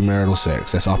any premarital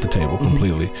sex. That's off the table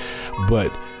completely.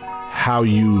 But how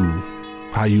you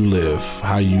live,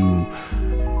 how you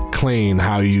clean,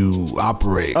 how you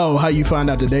operate. Oh, how you find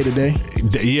out the day to day?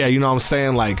 Yeah, you know what I'm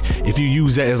saying? Like if you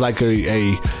use that as like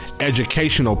a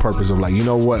educational purpose of like, you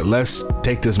know what, let's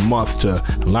take this month to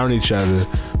learn each other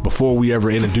before we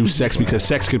ever introduce sex, because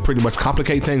sex could pretty much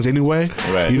complicate things anyway.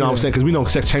 Right. You know what I'm saying? Because we know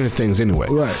sex changes things anyway.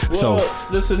 Right. So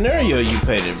the scenario you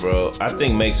painted, bro, I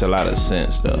think makes a lot of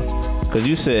sense though, because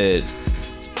you said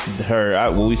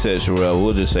her. We said Sherelle.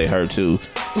 We'll just say her too,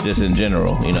 just in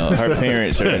general. You know, her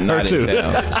parents are not in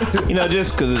town. You know,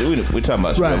 just because we're talking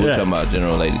about Sherelle, we're talking about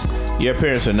general ladies. Your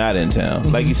parents are not in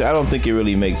town. Like you said, I don't think it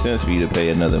really makes sense for you to pay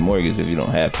another mortgage if you don't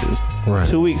have to. Right.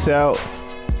 2 weeks out.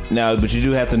 Now, but you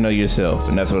do have to know yourself,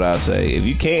 and that's what I'll say. If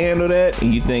you can't handle that,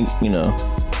 and you think, you know,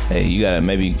 hey, you gotta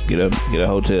maybe get a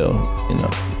hotel. You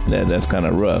know, that's kind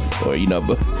of rough, or you know,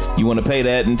 but you want to pay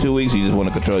that in 2 weeks. You just want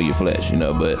to control your flesh, you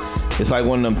know. But it's like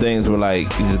one of them things where like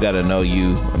you just gotta know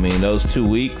you. I mean, those 2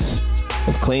 weeks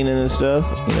of cleaning and stuff,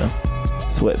 you know,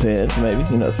 it's sweatpants, maybe,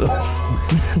 so.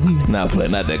 not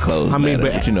that close. I mean,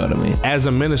 but you know what I mean. As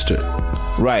a minister,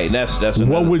 right? That's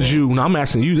what would thing. you? No, I'm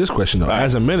asking you this question though. Right.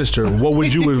 As a minister, what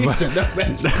would you advise?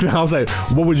 I was like,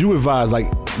 what would you advise? Like,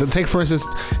 take for instance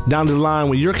down the line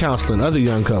when you're counseling other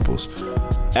young couples.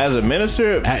 As a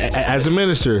minister,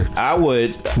 I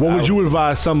would. What would you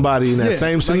advise somebody in that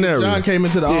same scenario? John came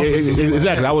into the office.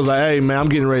 Exactly. I was like, hey man, I'm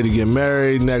getting ready to get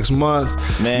married next month.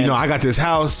 Man. I got this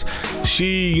house.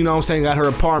 She, got her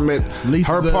apartment.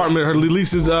 Her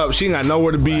lease is up. She ain't got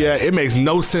nowhere to be at. It makes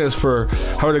no sense for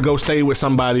her to go stay with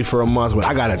somebody for a month.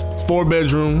 I got a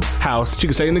 4-bedroom house. She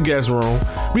can stay in the guest room.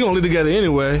 We gonna live together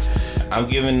anyway. I'm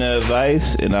giving the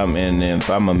advice, and if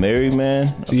I'm a married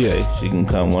man, she can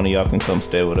come. One of y'all can come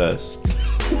stay with us.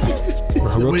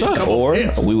 Real time. Or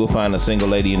we will find a single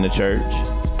lady in the church,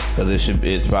 because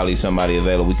it's probably somebody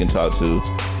available we can talk to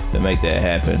make that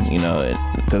happen.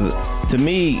 Because to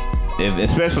me,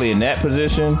 especially in that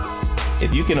position,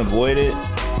 if you can avoid it,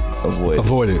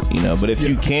 avoid it. But if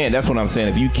you can't, that's what I'm saying.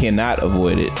 If you cannot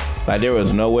avoid it, like there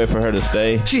was nowhere for her to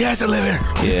stay, she has to live here.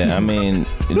 Yeah, I mean,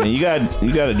 you got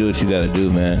to do what you got to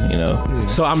do, man.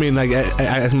 So I mean, like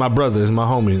as my brother, as my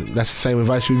homie, that's the same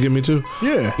advice you give me too.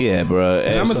 Yeah, bro.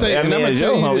 I'm gonna say, I'm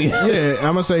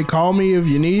gonna say, call me if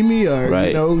you need me, or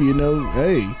right.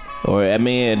 Hey. Or I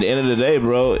mean, at the end of the day,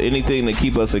 bro, anything to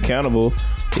keep us accountable.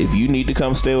 If you need to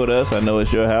come stay with us, I know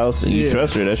it's your house and you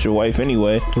trust her. That's your wife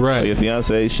anyway. Right. Or your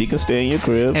fiance, she can stay in your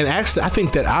crib. And actually, I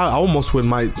think that I almost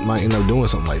might end up doing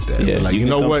something like that. Yeah, like, you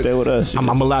know what? Stay with us. I'm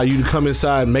gonna allow you to come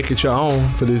inside and make it your own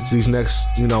for these next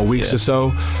weeks or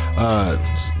so.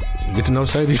 Get to know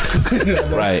Sadie.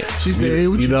 Right. She stayed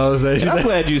with you. You know what I'm saying? I'm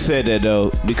glad you said that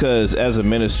though, because as a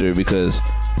minister,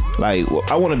 like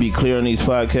I want to be clear on these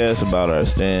podcasts about our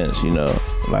stance.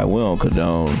 Like we don't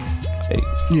condone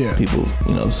people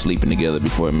sleeping together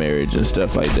before marriage and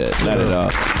stuff like that. Not at all.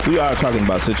 We are talking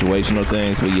about situational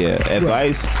things, but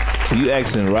advice. You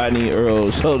asking Rodney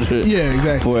Earl Soldier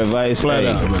exactly for advice. Flat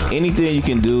out, anything you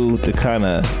can do to kind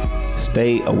of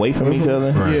stay away from each other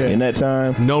in that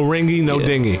time. No ringy, no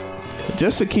dingy.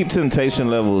 Just to keep temptation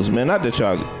levels, man. Not that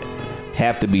y'all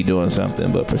have to be doing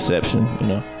something, but perception,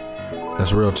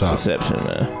 That's real talk. Perception,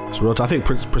 man. That's real talk. I think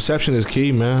perception is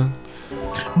key, man.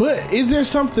 But is there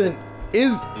something?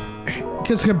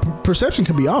 Because perception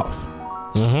could be off,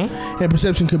 and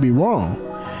perception could be wrong.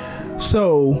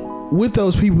 So with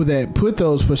those people that put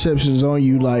those perceptions on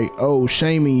you, like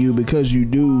shaming you because you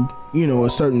do a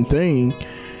certain thing,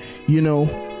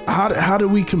 how do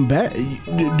we combat?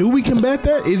 Do we combat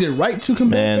that? Is it right to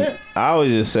combat that? I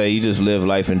always just say you just live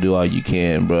life and do all you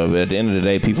can, bro. But at the end of the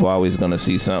day, people are always gonna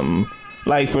see something.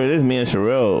 Like for this, me and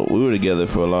Sherelle, we were together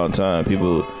for a long time.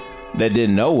 People that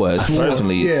didn't know us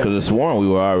personally, because it's sworn we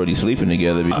were already sleeping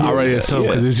together before. Already assumed,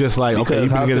 because it's just like, okay,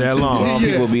 you've been together that long.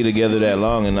 People be together that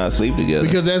long and not sleep together.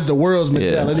 Because that's the world's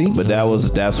mentality. But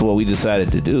that's what we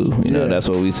decided to do. That's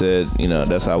what we said.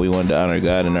 That's how we wanted to honor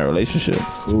God in our relationship.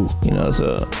 Cool.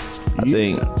 So I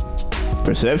think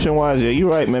perception wise, you're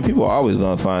right, man. People are always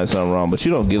gonna find something wrong, but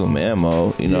you don't give them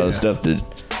ammo. Stuff to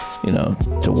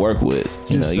work with.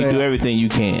 You do everything you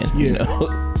can.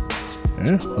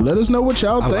 Let us know what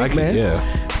y'all think, man.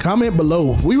 Comment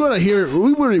below. We want to hear.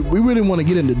 We really want to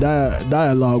get into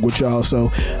dialogue with y'all. So,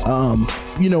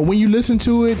 when you listen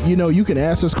to it, you can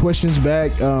ask us questions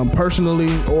back personally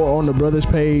or on the brothers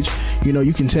page.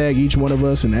 You can tag each one of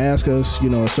us and ask us,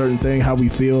 a certain thing, how we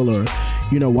feel, or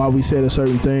why we said a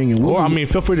certain thing. And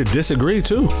feel free to disagree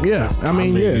too. Yeah, I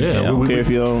don't care if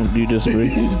you disagree.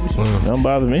 Don't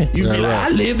bother me. You be like, I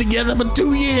lived together for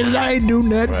 2 years and I ain't do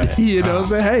nothing. Right. You know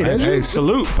what I'm saying? Hey,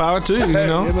 salute, power to you. You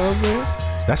know what I'm saying?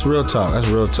 That's real talk.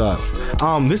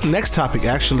 This next topic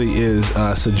actually is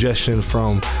a suggestion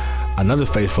from another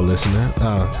faithful listener.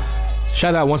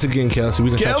 Shout out once again, Kelsey. We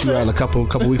done shout you out a couple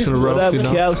weeks in a row. What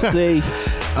up, Kelsey?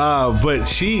 But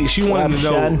she wanted to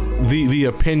know the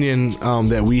opinion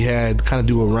that we had, kind of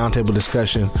do a roundtable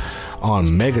discussion on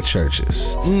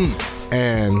megachurches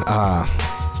and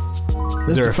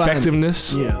their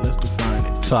effectiveness. Let's define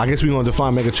it. So I guess we're going to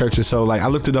define megachurches. So like I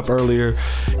looked it up earlier.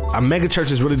 A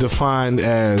megachurch is really defined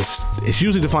as, it's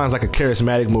usually defined as like a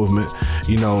charismatic movement,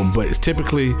 but it's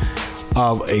typically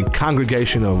of a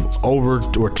congregation of over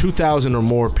 2,000 or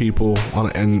more people on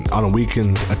a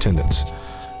weekend attendance,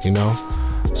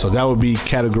 So that would be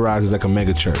categorized as like a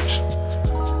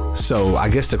megachurch. So I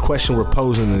guess the question we're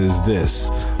posing is this: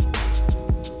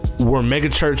 were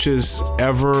megachurches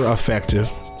ever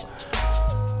effective?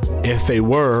 If they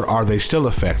were, are they still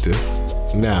effective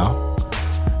now?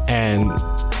 And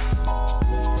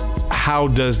how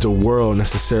does the world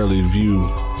necessarily view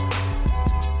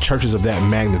churches of that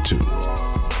magnitude?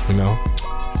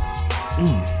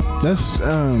 That's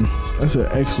an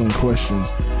excellent question.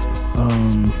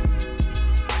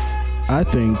 I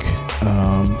think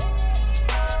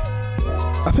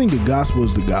the gospel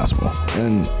is the gospel,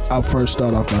 and I'll first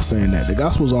start off by saying that the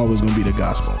gospel is always going to be the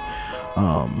gospel,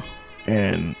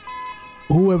 and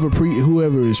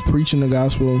whoever is preaching the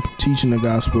gospel, teaching the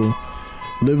gospel,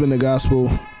 living the gospel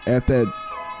at that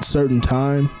certain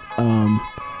time,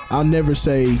 I'll never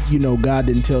say, God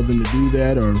didn't tell them to do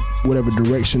that, or whatever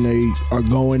direction they are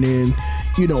going in,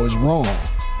 is wrong.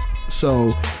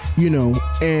 So,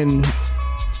 and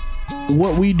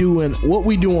what we do on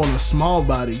a small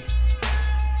body,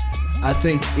 I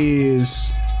think,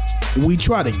 is we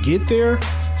try to get there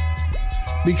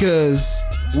because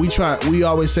we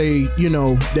always say,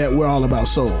 that we're all about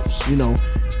souls,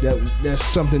 that's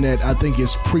something that I think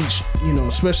is preached,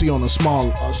 especially on a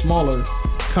smaller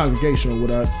congregation.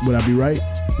 Would I be right?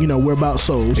 We're about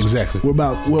souls. Exactly. We're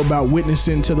about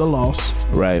witnessing to the lost.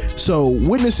 Right. So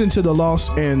witnessing to the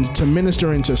lost and to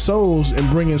ministering to souls and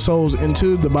bringing souls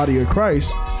into the body of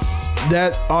Christ,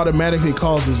 that automatically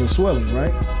causes a swelling,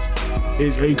 right?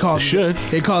 It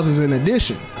causes an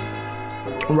addition,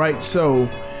 right? So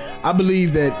I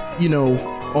believe that,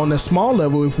 on a small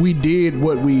level, if we did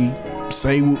what we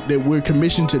say that we're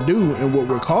commissioned to do and what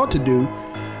we're called to do,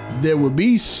 there would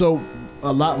be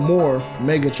a lot more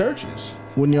mega churches,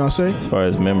 wouldn't y'all say? As far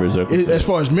as members are concerned. As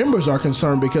far as members are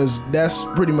concerned, because that's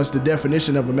pretty much the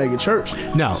definition of a mega church.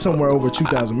 Now, somewhere over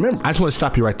 2,000 members. I just want to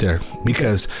stop you right there,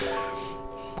 because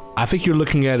I think you're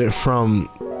looking at it from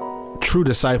true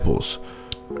disciples.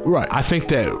 Right. I think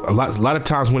that a lot of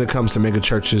times when it comes to mega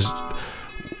churches,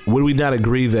 would we not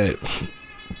agree that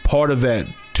part of that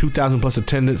 2,000 plus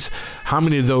attendance, how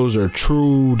many of those are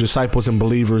true disciples and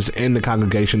believers in the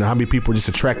congregation, or how many people are just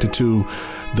attracted to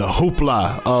the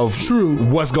hoopla of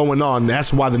what's going on?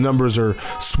 That's why the numbers are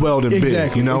swelled and big,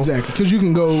 Exactly. Because you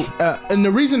can go, and the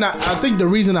reason I think the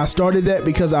reason I started that,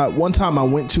 because one time I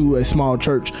went to a small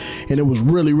church and it was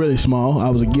really, really small. I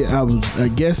was a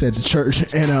guest at the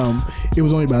church, and it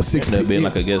was only about 6 people. Being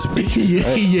like a guest preacher.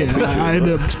 I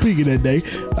ended up speaking that day.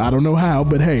 I don't know how,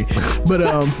 but hey,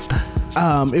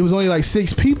 it was only like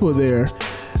 6 people there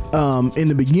in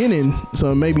the beginning,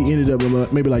 so maybe ended up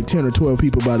with maybe like 10 or 12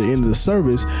 people by the end of the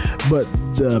service. But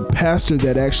the pastor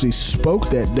that actually spoke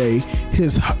that day,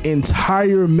 his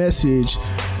entire message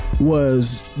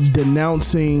was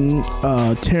denouncing,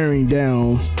 tearing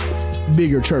down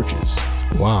bigger churches.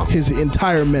 Wow. His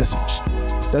entire message.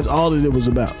 That's all that it was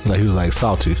about. Like he was like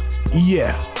salty.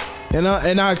 Yeah. And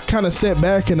I kind of sat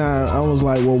back and I was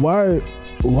like, well,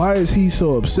 why is he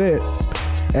so upset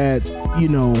at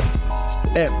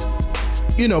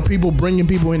people bringing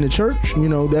people into church?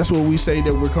 That's what we say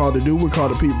that we're called to do. We're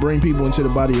called to bring people into the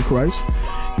body of Christ.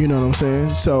 You know what I'm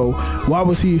saying? So why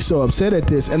was he so upset at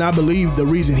this? And I believe the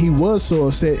reason he was so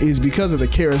upset is because of the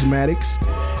charismatics,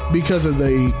 because of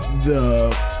the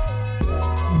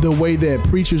way that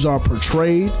preachers are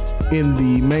portrayed in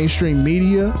the mainstream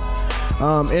media.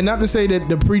 And not to say that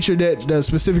the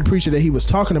specific preacher that he was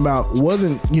talking about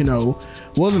wasn't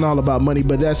all about money,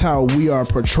 but that's how we are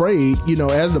portrayed,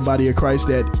 as the body of Christ,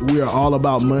 that we are all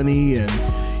about money and,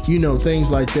 things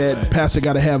like that. Pastor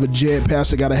got to have a jet,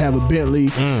 pastor got to have a Bentley,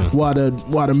 while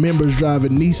the members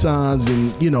driving Nissans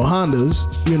and,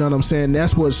 Hondas, you know what I'm saying?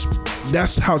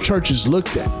 That's how churches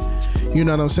looked at. You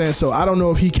know what I'm saying? So I don't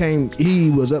know if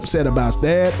he was upset about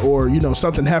that, or,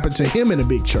 something happened to him in a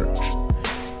big church.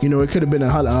 It could have been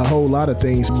a whole lot of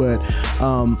things, but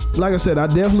like I said, I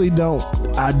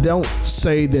don't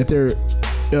say that they're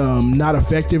not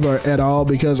effective or at all,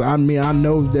 because I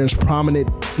know there's prominent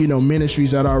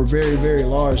ministries that are very, very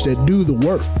large that do the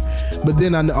work, but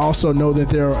then I also know that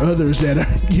there are others that are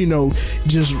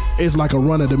just, it's like a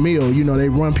run of the mill. They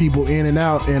run people in and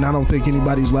out, and I don't think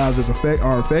anybody's lives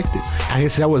are affected. I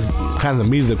guess that was kind of the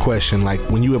meat of the question. Like,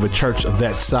 when you have a church of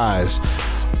that size,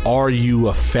 are you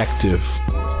effective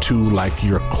to like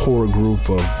your core group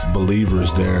of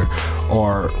believers there?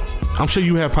 Or I'm sure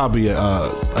you have probably a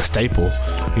staple,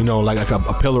 like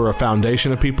a pillar or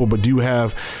foundation of people, but do you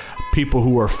have people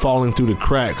who are falling through the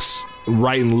cracks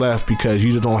right and left because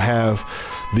you just don't have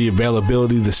the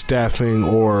availability, the staffing,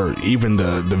 or even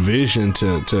the vision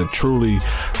to truly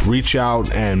reach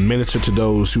out and minister to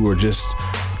those who are just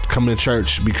coming to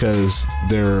church because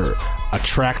they're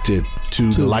attracted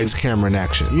to the lights, camera, and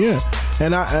action? Yeah,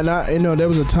 and I there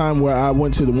was a time where I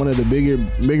went to one of the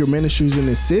bigger ministries in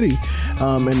the city,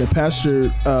 and the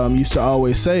pastor used to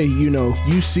always say,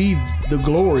 you see the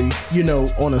glory,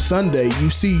 on a Sunday, you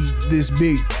see this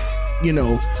big,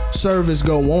 service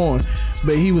go on,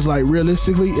 but he was like,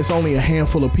 realistically, it's only a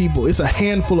handful of people. It's a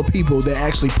handful of people that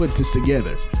actually put this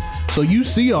together. So you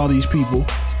see all these people,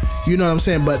 you know what I'm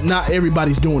saying, but not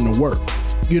everybody's doing the work.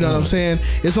 You know what I'm saying?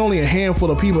 It's only a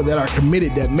handful of people that are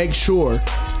committed that make sure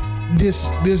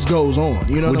this goes on.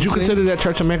 You know, would you consider that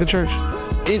church a mega church?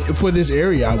 For this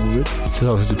area, I would.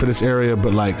 So for this area,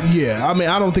 but like, yeah, I mean,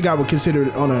 I don't think I would consider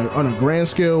it on a grand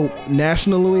scale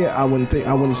nationally. I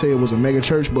wouldn't say it was a mega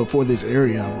church, but for this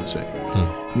area, I would say,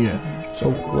 yeah.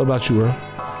 So what about you, Earl?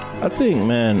 I think,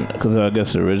 man, because I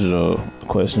guess the original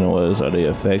question was, are they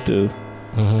effective?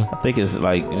 I think it's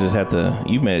like you just have to.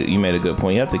 You made a good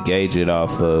point. You have to gauge it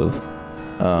off of,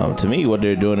 to me, what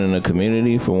they're doing in the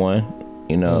community. For one,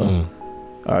 you know,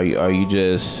 are you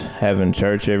just having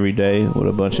church every day with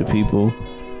a bunch of people,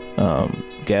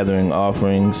 gathering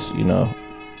offerings, you know,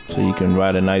 so you can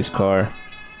ride a nice car,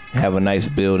 have a nice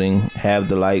building, have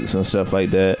the lights and stuff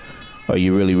like that? Are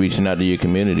you really reaching out to your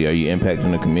community? Are you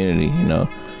impacting the community? You know.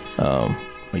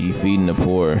 Are you feeding the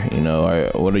poor? You know,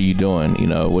 what are you doing? You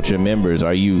know, with your members?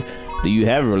 Do you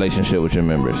have a relationship with your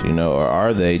members? You know, or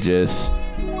are they just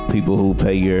people who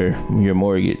pay your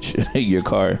mortgage, your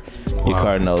car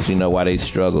notes? You know, why they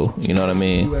struggle? You know what I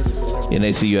mean? And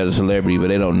they see you as a celebrity, but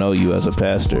they don't know you as a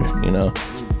pastor. You know,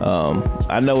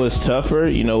 I know it's tougher.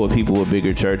 You know, with people with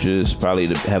bigger churches, probably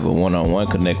to have a one-on-one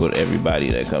connect with everybody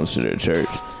that comes to their church.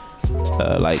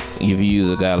 Like if you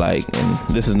use a guy like, and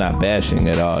this is not bashing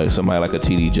at all, somebody like a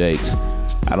TD Jakes,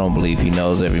 I don't believe he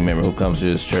knows every member who comes to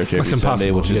his church every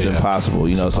Sunday, which is impossible,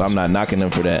 you know, so I'm not knocking him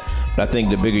for that. But I think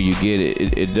the bigger you get,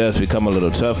 it does become a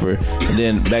little tougher. And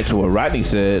then back to what Rodney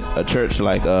said, a church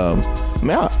like,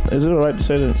 is it all right to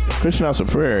say that? Christian House of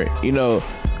Prayer, you know,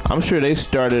 I'm sure they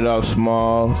started off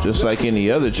small, just like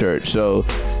any other church. So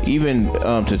even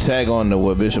to tag on to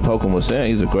what Bishop Holcomb was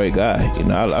saying, he's a great guy. You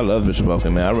know, I love Bishop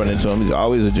Holcomb, man. I run into him. He's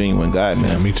always a genuine guy, man.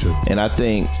 Yeah, me too. And I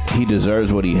think he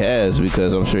deserves what he has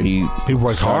because I'm sure he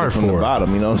worked hard from the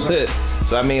bottom. You know what I'm saying?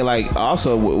 So I mean, like,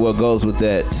 also what goes with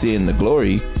that, seeing the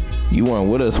glory. You weren't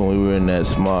with us when we were in that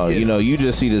small. You know, you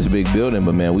just see this big building,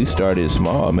 but man, we started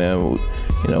small, man.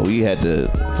 You know, we had to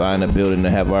find a building to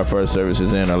have our first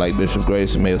services in, or like Bishop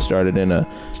Grace may have started in the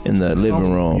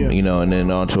living room, you know, and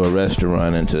then onto a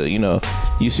restaurant, and to, you know,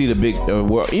 you see the big,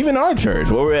 even our church,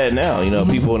 where we're at now, you know,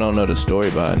 people don't know the story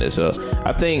behind it. So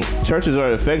I think churches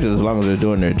are effective as long as they're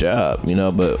doing their job, you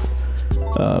know, but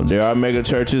there are mega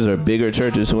churches or bigger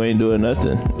churches who ain't doing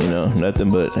nothing, you know, nothing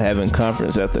but having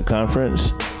conference after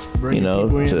conference. You know,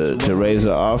 to raise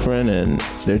an offering, and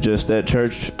they're just that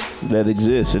church that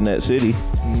exists in that city.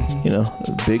 You know,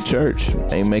 a big church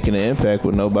ain't making an impact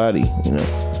with nobody. You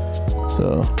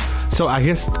know, so I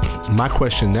guess my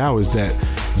question now is that,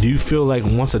 do you feel like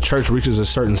once a church reaches a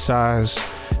certain size,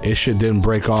 it should then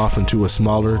break off into a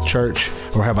smaller church,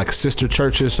 or have like sister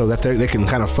churches, so that they can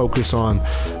kind of focus on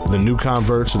the new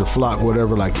converts or the flock,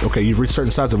 whatever? Like, okay, you've reached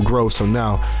certain size of growth, so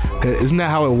now, isn't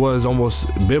that how it was almost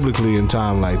biblically in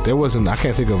time? Like, there wasn't, I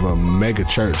can't think of a mega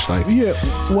church. Like, yeah,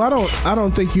 well, I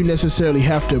don't think you necessarily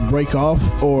have to break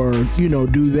off or, you know,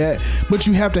 do that, but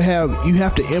you have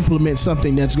to implement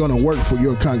something that's going to work for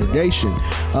your congregation.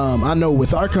 I know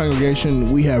with our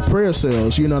congregation, we have prayer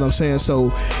cells, you know what I'm saying?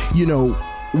 So, you know,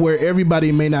 where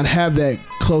everybody may not have that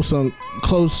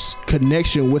close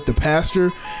connection with the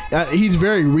pastor, he's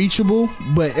very reachable,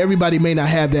 but everybody may not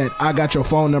have that, I got your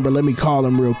phone number, let me call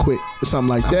him real quick, or something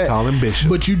like that. Call him Bishop.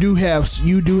 But you do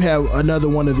have another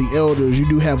one of the elders, you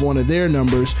do have one of their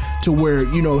numbers, to where,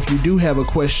 you know, if you do have a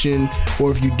question,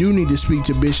 or if you do need to speak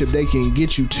to Bishop, they can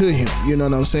get you to him, you know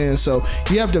what I'm saying? So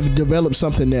you have to develop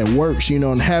something that works, you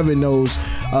know, and having those,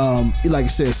 like I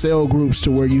said, cell groups,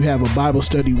 to where you have a Bible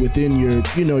study within your,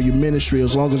 you know, your ministry,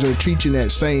 as long as they're teaching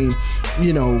that same,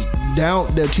 you know,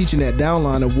 they're teaching that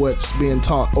downline of what's being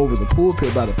taught over the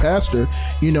pulpit by the pastor.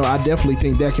 You know, I definitely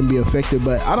think that can be effective,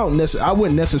 but I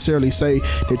wouldn't necessarily say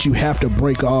that you have to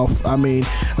break off. I mean,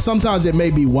 sometimes it may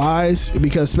be wise,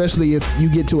 because especially if you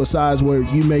get to a size where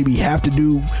you maybe have to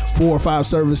do 4 or 5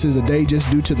 services a day just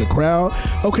due to the crowd.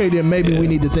 Okay, then maybe we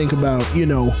need to think about, you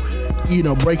know,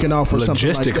 breaking off or something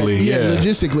like that.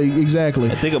 Logistically,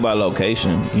 exactly. I think about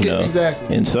location, you know.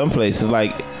 Exactly. In some places,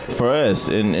 like for us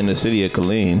in the city of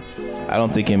Killeen, I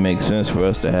don't think it makes sense for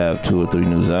us to have 2 or 3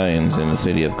 new Zions in the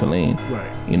city of Killeen.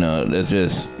 Right. You know, that's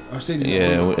just,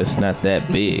 it's not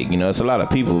that big. You know, it's a lot of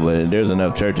people, but there's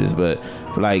enough churches. But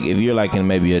like, if you're like in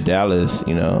maybe a Dallas,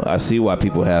 you know, I see why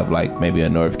people have like maybe a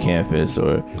North Campus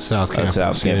or South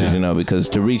Campus, you know, because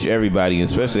to reach everybody,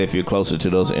 especially if you're closer to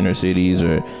those inner cities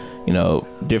or, you know,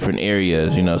 different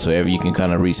areas, you know, so you can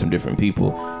kind of reach some different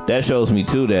people. That shows me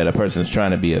too that a person's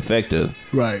trying to be effective.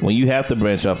 Right. When you have to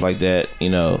branch off like that, you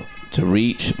know, to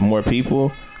reach more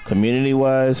people, community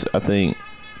wise, I think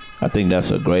I think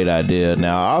that's a great idea.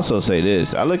 Now, I also say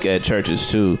this. I look at churches,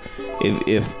 too.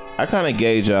 If I kind of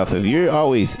gauge off, if you're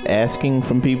always asking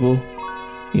from people,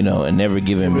 you know, and never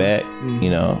giving back, you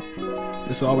know.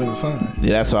 It's always a sign.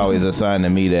 That's always a sign to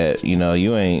me that, you know,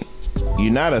 you're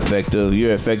not effective.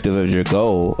 You're effective as your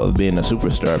goal of being a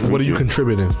superstar preacher. What are you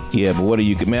contributing? Yeah, but what are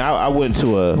you, man, I went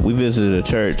to we visited a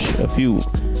church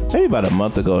maybe about a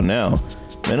month ago now.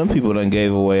 Man, them people done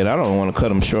gave away, and I don't want to cut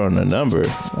them short on the number.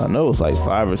 I know it's like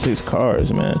 5 or 6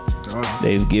 cars, man. Wow.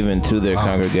 They've given to their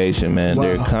congregation, man. Wow.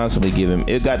 They're constantly giving.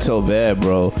 It got so bad,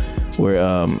 bro,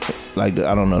 where like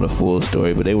I don't know the full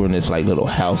story, but they were in this like little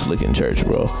house-looking church,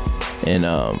 bro. And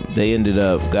God ended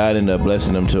up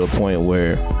blessing them to a point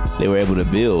where they were able to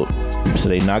build. So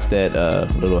they knocked that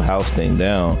little house thing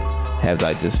down, have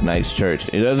like this nice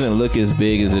church. It doesn't look as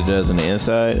big as it does on the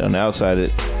inside. On the outside,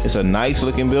 it's a nice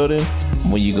looking building.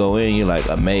 When you go in, you're like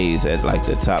amazed at like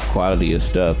the top quality of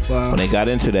stuff. Wow. When they got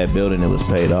into that building, it was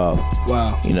paid off.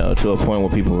 Wow. You know, to a point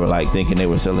where people were like thinking they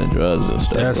were selling drugs and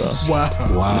stuff, bro.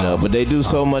 Wow. You know, but they do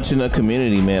so much in the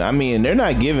community, man. I mean, they're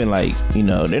not giving like, you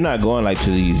know, they're not going like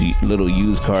to these little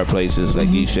used car places, like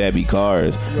these shabby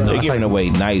cars. Right. They're giving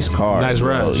away nice cars. Nice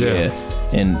rides, yeah.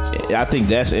 And I think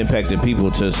that's impacting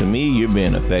people. To me, you're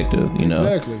being effective, you know.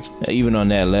 Exactly. Even on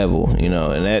that level, you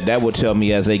know, and that would tell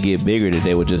me as they get bigger that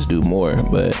they would just do more.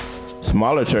 But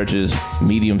smaller churches,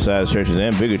 medium-sized churches,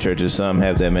 and bigger churches, some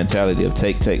have that mentality of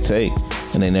take,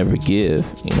 and they never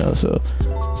give, you know. So,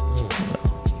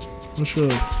 for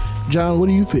sure. John, what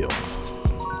do you feel?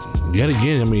 Yet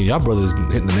again, I mean, y'all brothers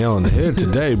hitting the nail on the head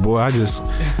today, boy.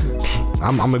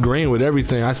 I'm agreeing with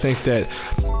everything. I think that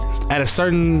at a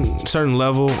certain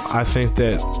level, I think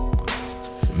that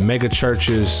mega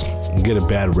churches get a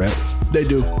bad rep. They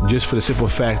do. Just for the simple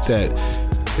fact that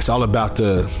it's all about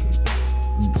the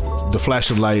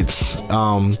flashing lights.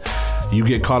 You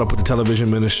get caught up with the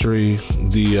television ministry,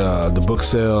 the book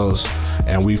sales,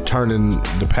 and we've turned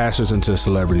the pastors into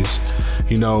celebrities.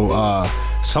 You know,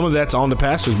 some of that's on the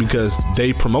pastors because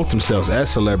they promote themselves as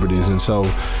celebrities, and so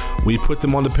we put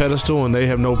them on the pedestal, and they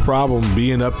have no problem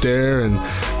being up there. And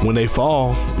when they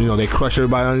fall, you know, they crush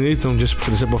everybody underneath them, just for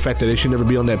the simple fact that they should never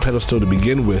be on that pedestal to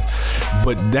begin with.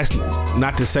 But that's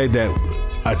not to say that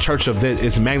a church of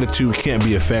its magnitude can't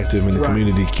be effective in the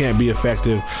community, can't be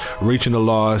effective reaching the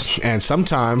lost. And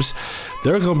sometimes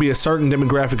there are going to be a certain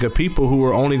demographic of people who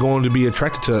are only going to be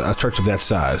attracted to a church of that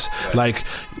size. Like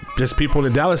just people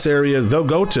in the Dallas area, they'll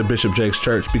go to Bishop Jake's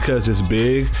church because it's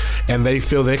big and they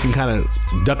feel they can kind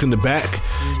of duck in the back,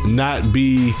 not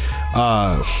be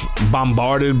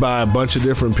bombarded by a bunch of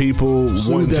different people.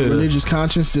 So that religious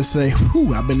conscience to say,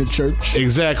 "Whoo, I've been to church."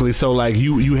 Exactly. So like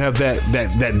you have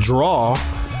that draw,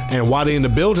 and while they're in the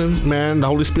building, man, the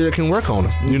Holy Spirit can work on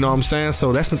them. You know what I'm saying?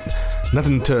 So that's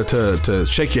nothing to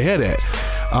shake your head at.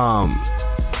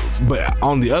 But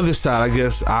on the other side, I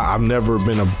guess I've never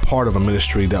been a part of a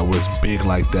ministry that was big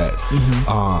like that.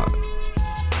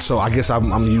 So I guess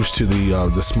I'm used to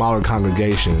the smaller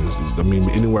congregations. I mean,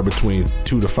 anywhere between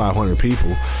 200 to 500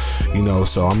 people, you know.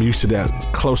 So I'm used to that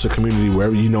closer community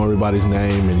where you know everybody's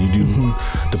name and you do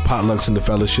the potlucks and the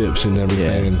fellowships and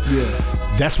everything. Yeah.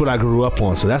 And that's what I grew up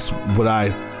on. So that's what I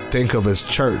think of as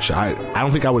church. I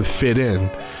don't think I would fit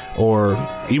in, or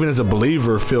even as a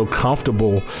believer feel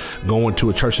comfortable going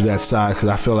to a church of that size, because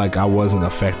I feel like I wasn't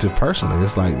effective personally.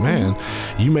 It's like, man,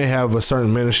 you may have a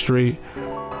certain ministry,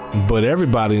 but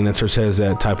everybody in the church has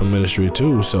that type of ministry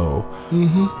too. So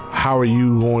how are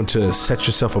you going to set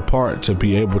yourself apart to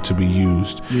be able to be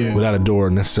used without a door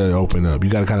necessarily open up? You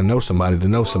got to kind of know somebody to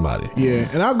know somebody. Yeah,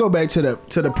 and I'll go back to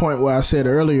the point where I said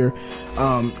earlier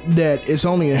that it's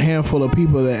only a handful of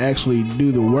people that actually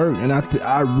do the work, and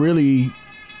I really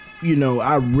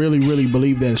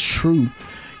believe that's true.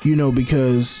 You know,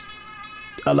 because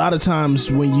a lot of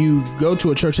times when you go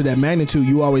to a church of that magnitude,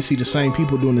 you always see the same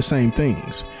people doing the same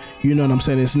things. You know what I'm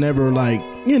saying? It's never like,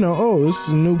 you know, oh, this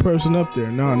is a new person up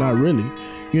there. No, not really.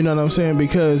 You know what I'm saying?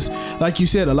 Because like you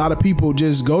said, a lot of people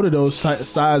just go to those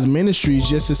size ministries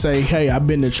just to say, hey, I've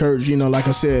been to church. You know, like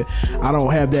I said, I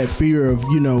don't have that fear of,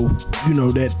 you know,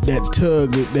 that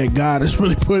tug that God has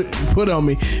really put on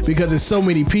me, because it's so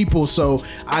many people. So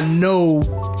I know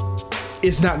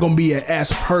it's not going to be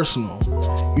as personal.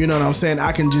 You know what I'm saying?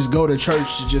 I can just go to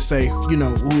church to just say, you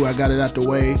know, ooh, I got it out the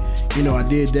way. You know, I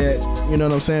did that. You know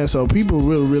what I'm saying? So people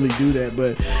really do that.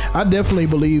 But I definitely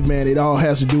believe, man, it all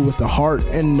has to do with the heart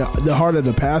and the heart of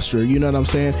the pastor. You know what I'm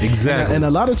saying? Exactly. And a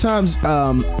lot of times,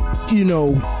 you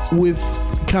know, with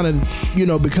kind of, you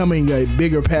know, becoming a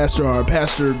bigger pastor or a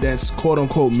pastor that's quote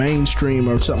unquote mainstream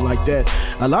or something like that,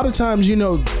 a lot of times, you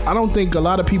know, I don't think a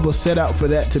lot of people set out for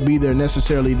that to be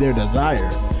necessarily their desire.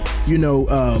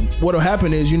 what'll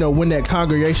happen is, when that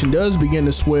congregation does begin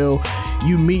to swell,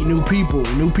 you meet new people.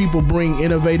 New people bring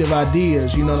innovative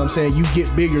ideas. You know what I'm saying? You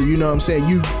get bigger. You know what I'm saying?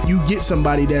 You get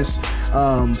somebody that's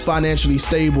financially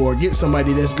stable, or get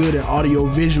somebody that's good at audio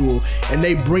visual, and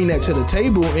they bring that to the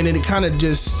table, and then it kind of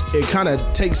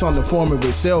takes on the form of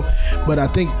itself. But I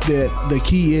think that the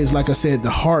key is, like I said, the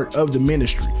heart of the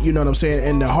ministry. You know what I'm saying?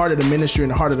 And the heart of the ministry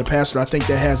and the heart of the pastor, I think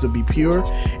that has to be pure.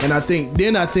 And I think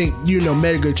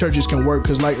mega churches can work,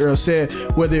 because like Earl said,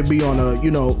 whether it be on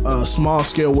a small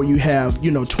scale where you have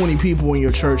 20 people in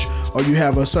your church, or you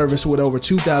have a service with over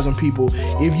 2,000 people,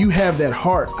 if you have that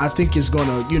heart, I think it's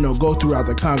gonna go throughout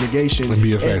the congregation and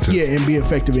be effective. And be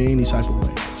effective in any type of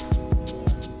way.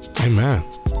 Amen.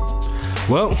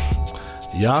 Well,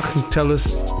 y'all can tell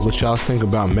us what y'all think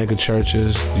about mega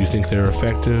churches. Do you think they're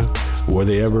effective? Were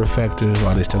they ever effective?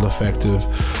 Are they still effective?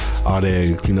 Are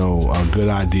they, a good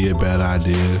idea, bad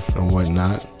idea, and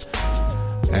whatnot?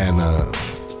 And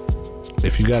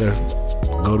if you gotta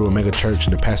go to a mega church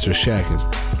and the pastor's shacking,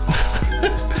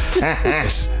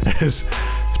 it's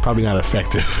probably not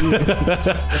effective.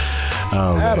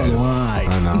 Out of line.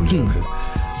 I know, I'm joking.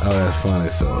 Oh, that's funny.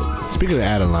 So, speaking of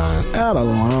out of line,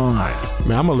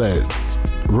 man, I'm gonna let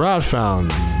Rod found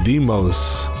the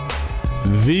most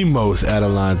out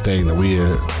of line thing that we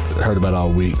heard about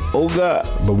all week. Oh God!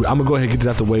 But I'm gonna go ahead and get this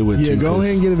out the way with you. Yeah, go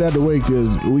ahead and get it out the way,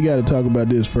 because we got to talk about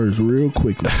this first, real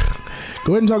quickly.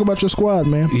 Go ahead and talk about your squad,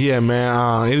 man. Yeah,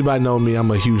 man. Anybody know me?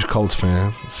 I'm a huge Colts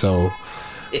fan. So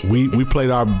we played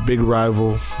our big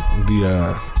rival,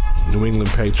 the New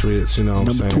England Patriots. You know what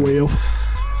I'm saying? Number 12.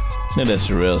 No, that's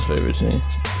Sherelle's favorite team.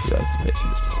 She likes the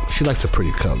Patriots. She likes the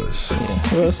pretty colors.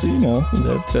 Yeah. Well, so,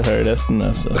 to her, that's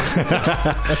enough. So.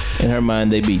 In her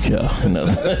mind, they beat y'all.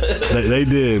 They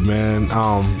did, man.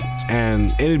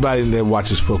 And anybody that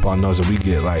watches football knows that we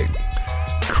get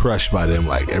crushed by them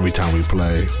every time we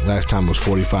play. Last time it was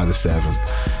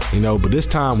 45-7. But this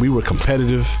time we were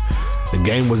competitive. The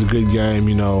game was a good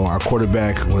game. Our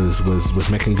quarterback was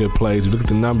making good plays. You look at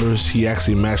the numbers, he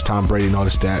actually matched Tom Brady in all the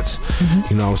stats. Mm-hmm.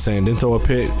 You know what I'm saying? Didn't throw a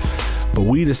pick. But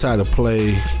we decided to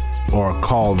play or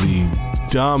call the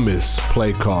dumbest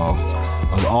play call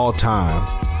of all time.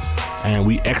 And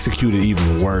we executed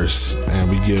even worse. And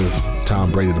we give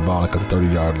Tom Brady the ball at the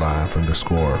 30-yard line for him to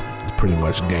score pretty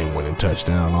much game-winning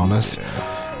touchdown on us.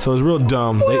 So it's real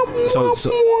dumb. The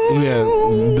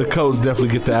Colts definitely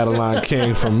get the out-of-line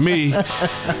king from me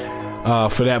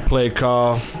for that play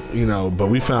call. But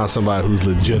we found somebody who's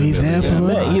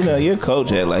legitimate. Your coach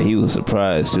had he was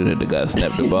surprised too that the guy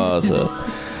snapped the ball. So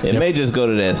it may just go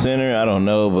to that center. I don't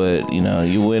know, but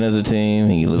you win as a team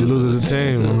and you lose as a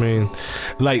team. So. I mean,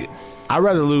 I'd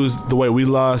rather lose the way we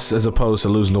lost as opposed to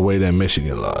losing the way that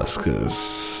Michigan lost,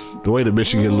 because the way that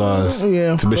Michigan lost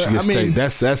to Michigan State,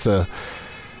 that's a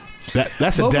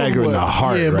dagger in the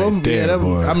heart there.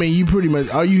 I mean, you pretty much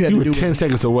all you had to do 10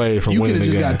 seconds away from winning the game.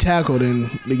 You could have just got tackled and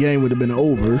the game would have been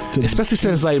over. Especially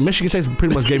since Michigan State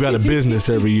pretty much gave you out of business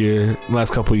every year,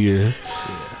 last couple of years.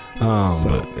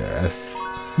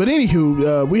 But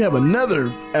anywho, we have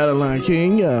another out of line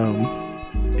king.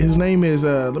 His name is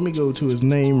let me go to his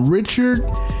name, Richard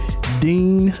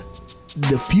Dean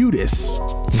DeFutis.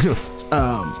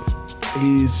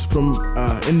 He's from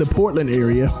in the Portland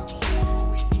area.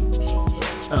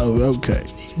 Oh, okay.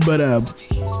 But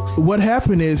what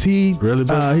happened is he really,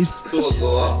 brother? He's really,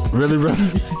 brother?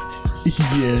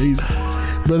 Yeah, he's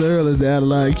Brother Earl is the out of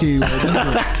line king.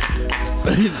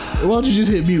 Why don't you just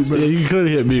hit mute, bro? Yeah, you could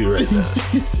hit mute right now.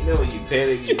 When you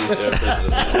panic, you just start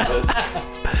pressing.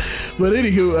 But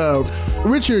anywho,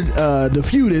 Richard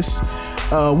DeFutis,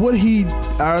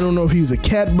 I don't know if he was a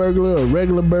cat burglar or a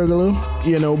regular burglar,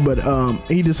 but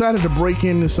he decided to break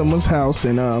into someone's house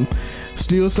and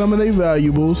steal some of their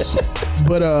valuables.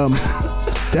 But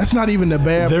that's not even the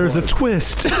bad part. There's a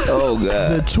twist. Oh,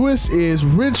 God. The twist is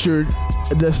Richard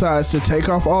decides to take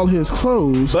off all his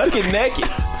clothes. Bucket naked.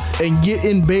 And get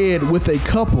in bed with a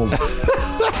couple.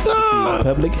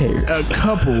 Public hair. A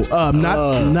couple.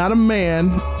 Not a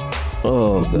man.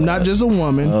 Oh, God. Not just a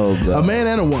woman. Oh, God. A man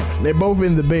and a woman. They're both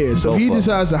in the bed. So he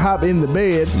decides to hop in the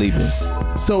bed. Sleeping.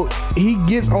 So he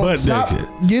gets on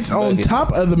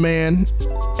top of the man,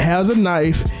 has a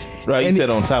knife. Right, you said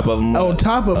on top of him. On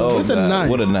top of him with a knife.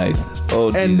 What a knife.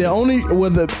 Oh, and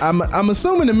I'm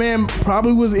assuming the man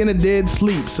probably was in a dead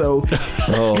sleep. So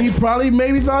he probably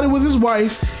maybe thought it was his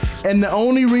wife. And the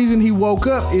only reason he woke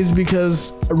up is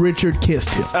because Richard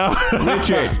kissed him.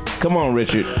 Richard. Come on,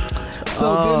 Richard.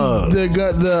 So then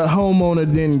the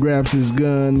homeowner then grabs his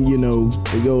gun,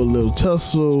 they go a little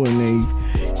tussle and they,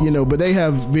 but they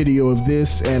have video of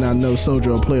this, and I know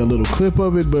Soldier will play a little clip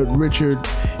of it, but Richard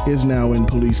is now in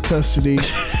police custody.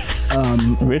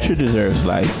 Richard deserves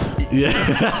life. Yeah.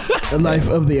 The life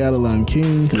of the Adeline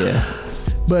King. Yeah.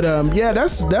 But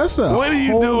that's a What are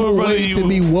you whole doing, brother? way to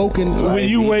be woken. When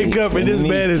you wake up and this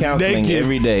man is counseling naked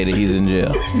every day that he's in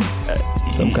jail.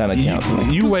 Some kind of counseling.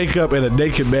 You wake up and a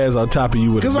naked man's on top of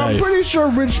you with a Because knife. I'm pretty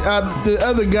sure the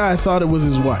other guy thought it was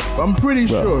his wife. I'm pretty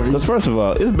sure. Because first of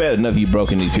all, it's bad enough you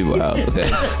broke in these people's house, okay?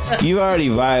 You already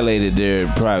violated their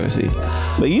privacy.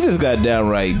 But you just got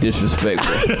downright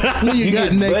disrespectful. You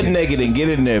got get butt naked and get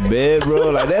in their bed,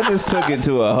 bro. Like, that just took it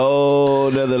to a whole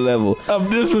other level of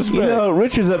disrespect.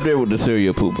 Richard's up there with the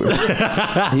serial pooper.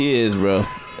 He is, bro.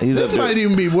 This might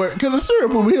even be worse because the serial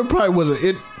pooper here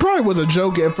probably was a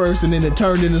joke at first, and then it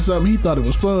turned into something. He thought it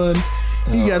was fun.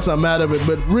 He got something out of it.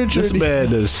 But Richard, this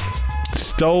man just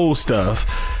stole stuff,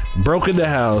 broke in the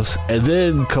house, and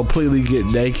then completely get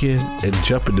naked and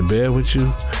jump into bed with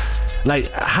you.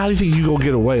 Like, how do you think you gonna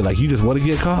get away? Like, you just want to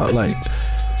get caught? Like,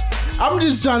 I'm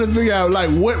just trying to figure out like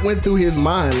what went through his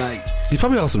mind. Like, he's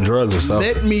probably on some drugs or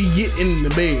something. Let me get in the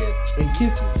bed and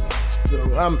kiss him.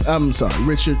 So I'm sorry,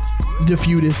 Richard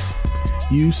DeFutis,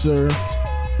 you sir,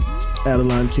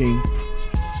 Adeline King,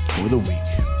 for the week,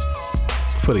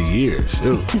 for the years.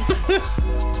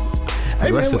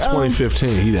 The rest of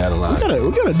 2015, he Adeline.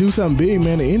 We gotta do something big,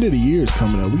 man. The end of the year is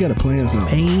coming up. We gotta plan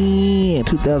something. Man,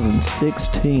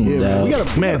 2016. Yeah, man. We gotta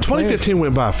 2015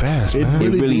 went by fast, man.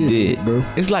 It really did, bro.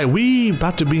 It's like we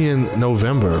about to be in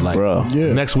November, like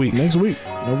next week.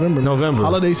 November.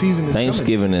 Holiday season is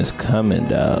Thanksgiving is coming,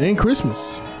 dog. And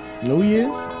Christmas. New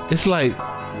Year's. It's like,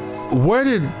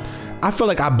 I feel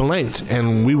like I blinked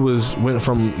and we went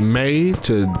from May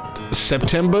to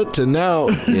September to now,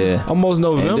 almost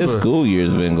November. And this school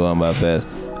year's been going by fast.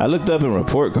 I looked up and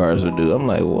report cards are due. I'm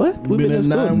like, what? We've been in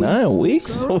school 9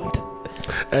 weeks?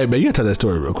 Hey man, you gotta tell that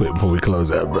story real quick before we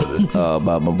close out, brother.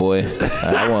 About my boy.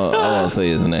 I won't say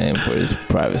his name for his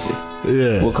privacy.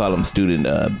 Yeah, we'll call him Student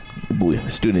B.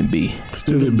 Student B.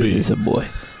 It's a boy.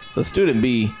 So Student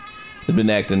B has been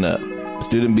acting up.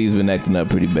 Student B's been acting up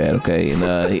pretty bad, okay? And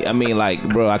I mean, like,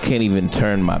 bro, I can't even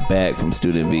turn my back from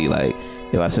Student B. Like,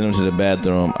 if I send him to the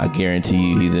bathroom, I guarantee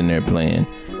you he's in there playing.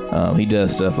 He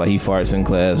does stuff like he farts in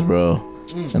class, bro.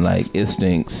 And like, it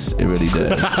stinks. It really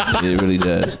does. It really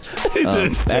does.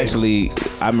 Actually,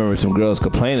 I remember some girls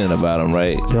complaining about him,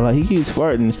 right? They're like, he keeps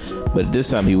farting, but this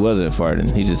time he wasn't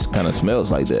farting. He just kind of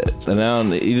smells like that. And now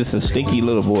he's just a stinky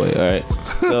little boy, all right?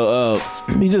 So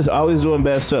he's just always doing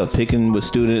bad stuff, picking with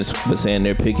students, but saying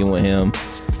they're picking with him.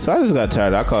 So I just got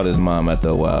tired. I called his mom after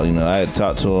a while. I had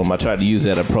talked to him. I tried to use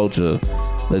that approach of,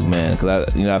 look, man,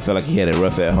 because I felt like he had it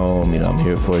rough at home. I'm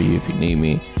here for you if you need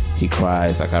me. He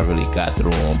cries like I really got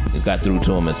through him. Got through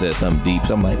to him and said something deep.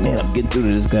 So I'm like, man, I'm getting through to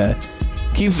this guy.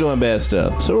 Keeps doing bad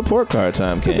stuff. So report card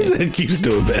time came. Keeps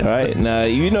doing bad. All right. Now,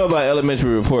 you know about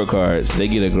elementary report cards. They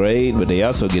get a grade, but they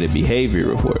also get a behavior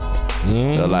report.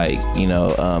 So like,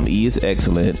 E is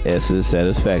excellent. S is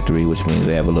satisfactory, which means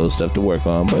they have a little stuff to work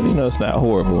on, but it's not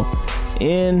horrible.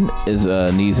 N is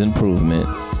needs improvement.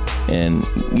 And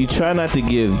you try not to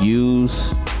give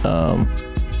U's,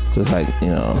 it's like,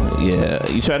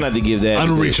 you try not to give that.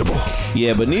 Unreachable.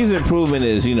 Yeah, but needs improvement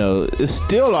is, it's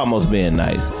still almost being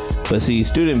nice. But see,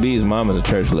 Student B's mom is a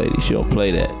church lady. She don't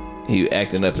play that. He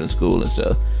acting up in school and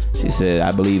stuff. She said,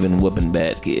 I believe in whooping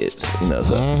bad kids.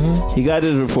 So he got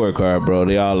his report card, bro.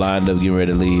 They all lined up getting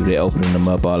ready to leave. They opening them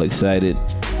up all excited.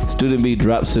 Student B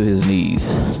drops to his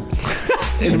knees.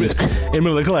 In the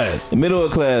middle of class. In the middle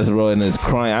of class, bro, and is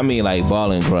crying. I mean, like,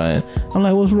 bawling, crying. I'm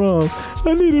like, what's wrong?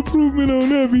 I need improvement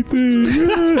on everything.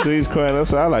 So he's crying.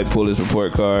 So I, pull his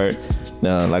report card.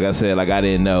 No, like I said, I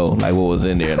didn't know, what was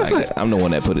in there. I'm the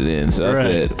one that put it in. So I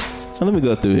said, let me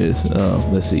go through his.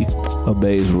 Let's see.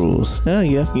 Obeys rules. Yeah,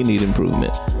 you need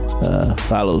improvement.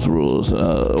 Follows rules.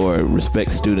 Or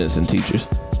respects students and teachers.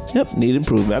 Yep, need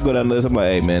improvement. I go down the list. I'm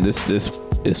like, hey, man, this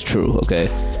is true, okay?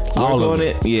 All on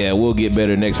it. Yeah, we'll get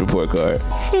better next report card.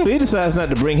 So he decides not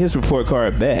to bring his report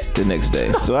card back the next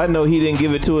day. So I know he didn't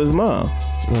give it to his mom.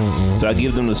 So I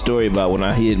give them the story about when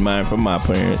I hid mine from my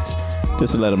parents,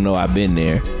 just to let them know I've been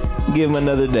there. Give him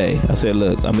another day. I said,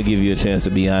 look, I'm gonna give you a chance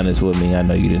to be honest with me. I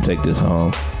know you didn't take this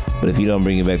home, but if you don't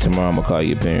bring it back tomorrow, I'm gonna call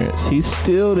your parents. He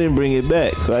still didn't bring it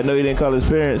back. So I know he didn't call his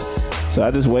parents. So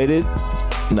I just waited.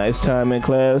 Nice time in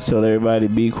class. Told everybody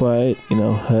be quiet.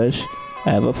 Hush. I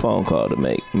have a phone call to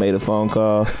make. Made a phone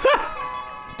call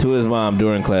to his mom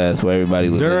during class where everybody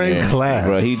was during class.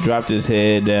 Bro, he dropped his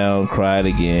head down, cried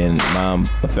again. Mom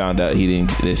found out that she didn't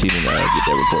get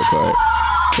that report card.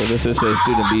 So let's just say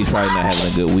Student B's probably not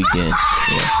having a good weekend.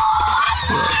 Yeah.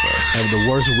 Have the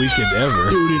worst weekend ever.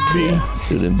 Student B.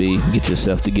 Student B, get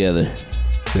yourself together.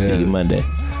 See you Monday.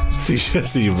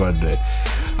 See you Monday.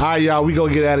 All right, y'all, we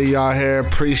gonna get out of y'all here.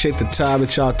 Appreciate the time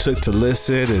that y'all took to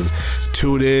listen and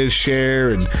tune in, share,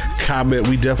 and comment.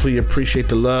 We definitely appreciate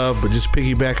the love, but just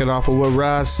piggybacking off of what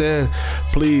Rod said,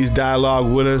 please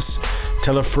dialogue with us.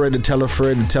 Tell a friend to tell a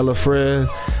friend to tell a friend.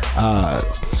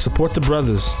 Support the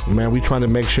brothers, man. We trying to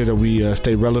make sure that we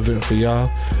stay relevant for y'all,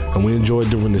 and we enjoy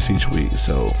doing this each week.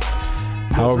 So,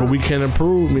 however we can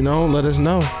improve, let us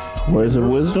know. Words of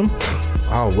wisdom?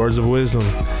 Oh, words of wisdom.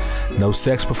 No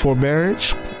sex before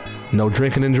marriage. No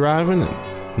drinking and driving.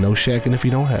 No shacking if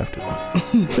you don't have to.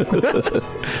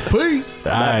 Peace.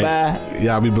 All right. Bye-bye.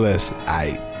 Y'all be blessed. All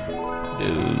right.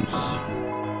 Deuce.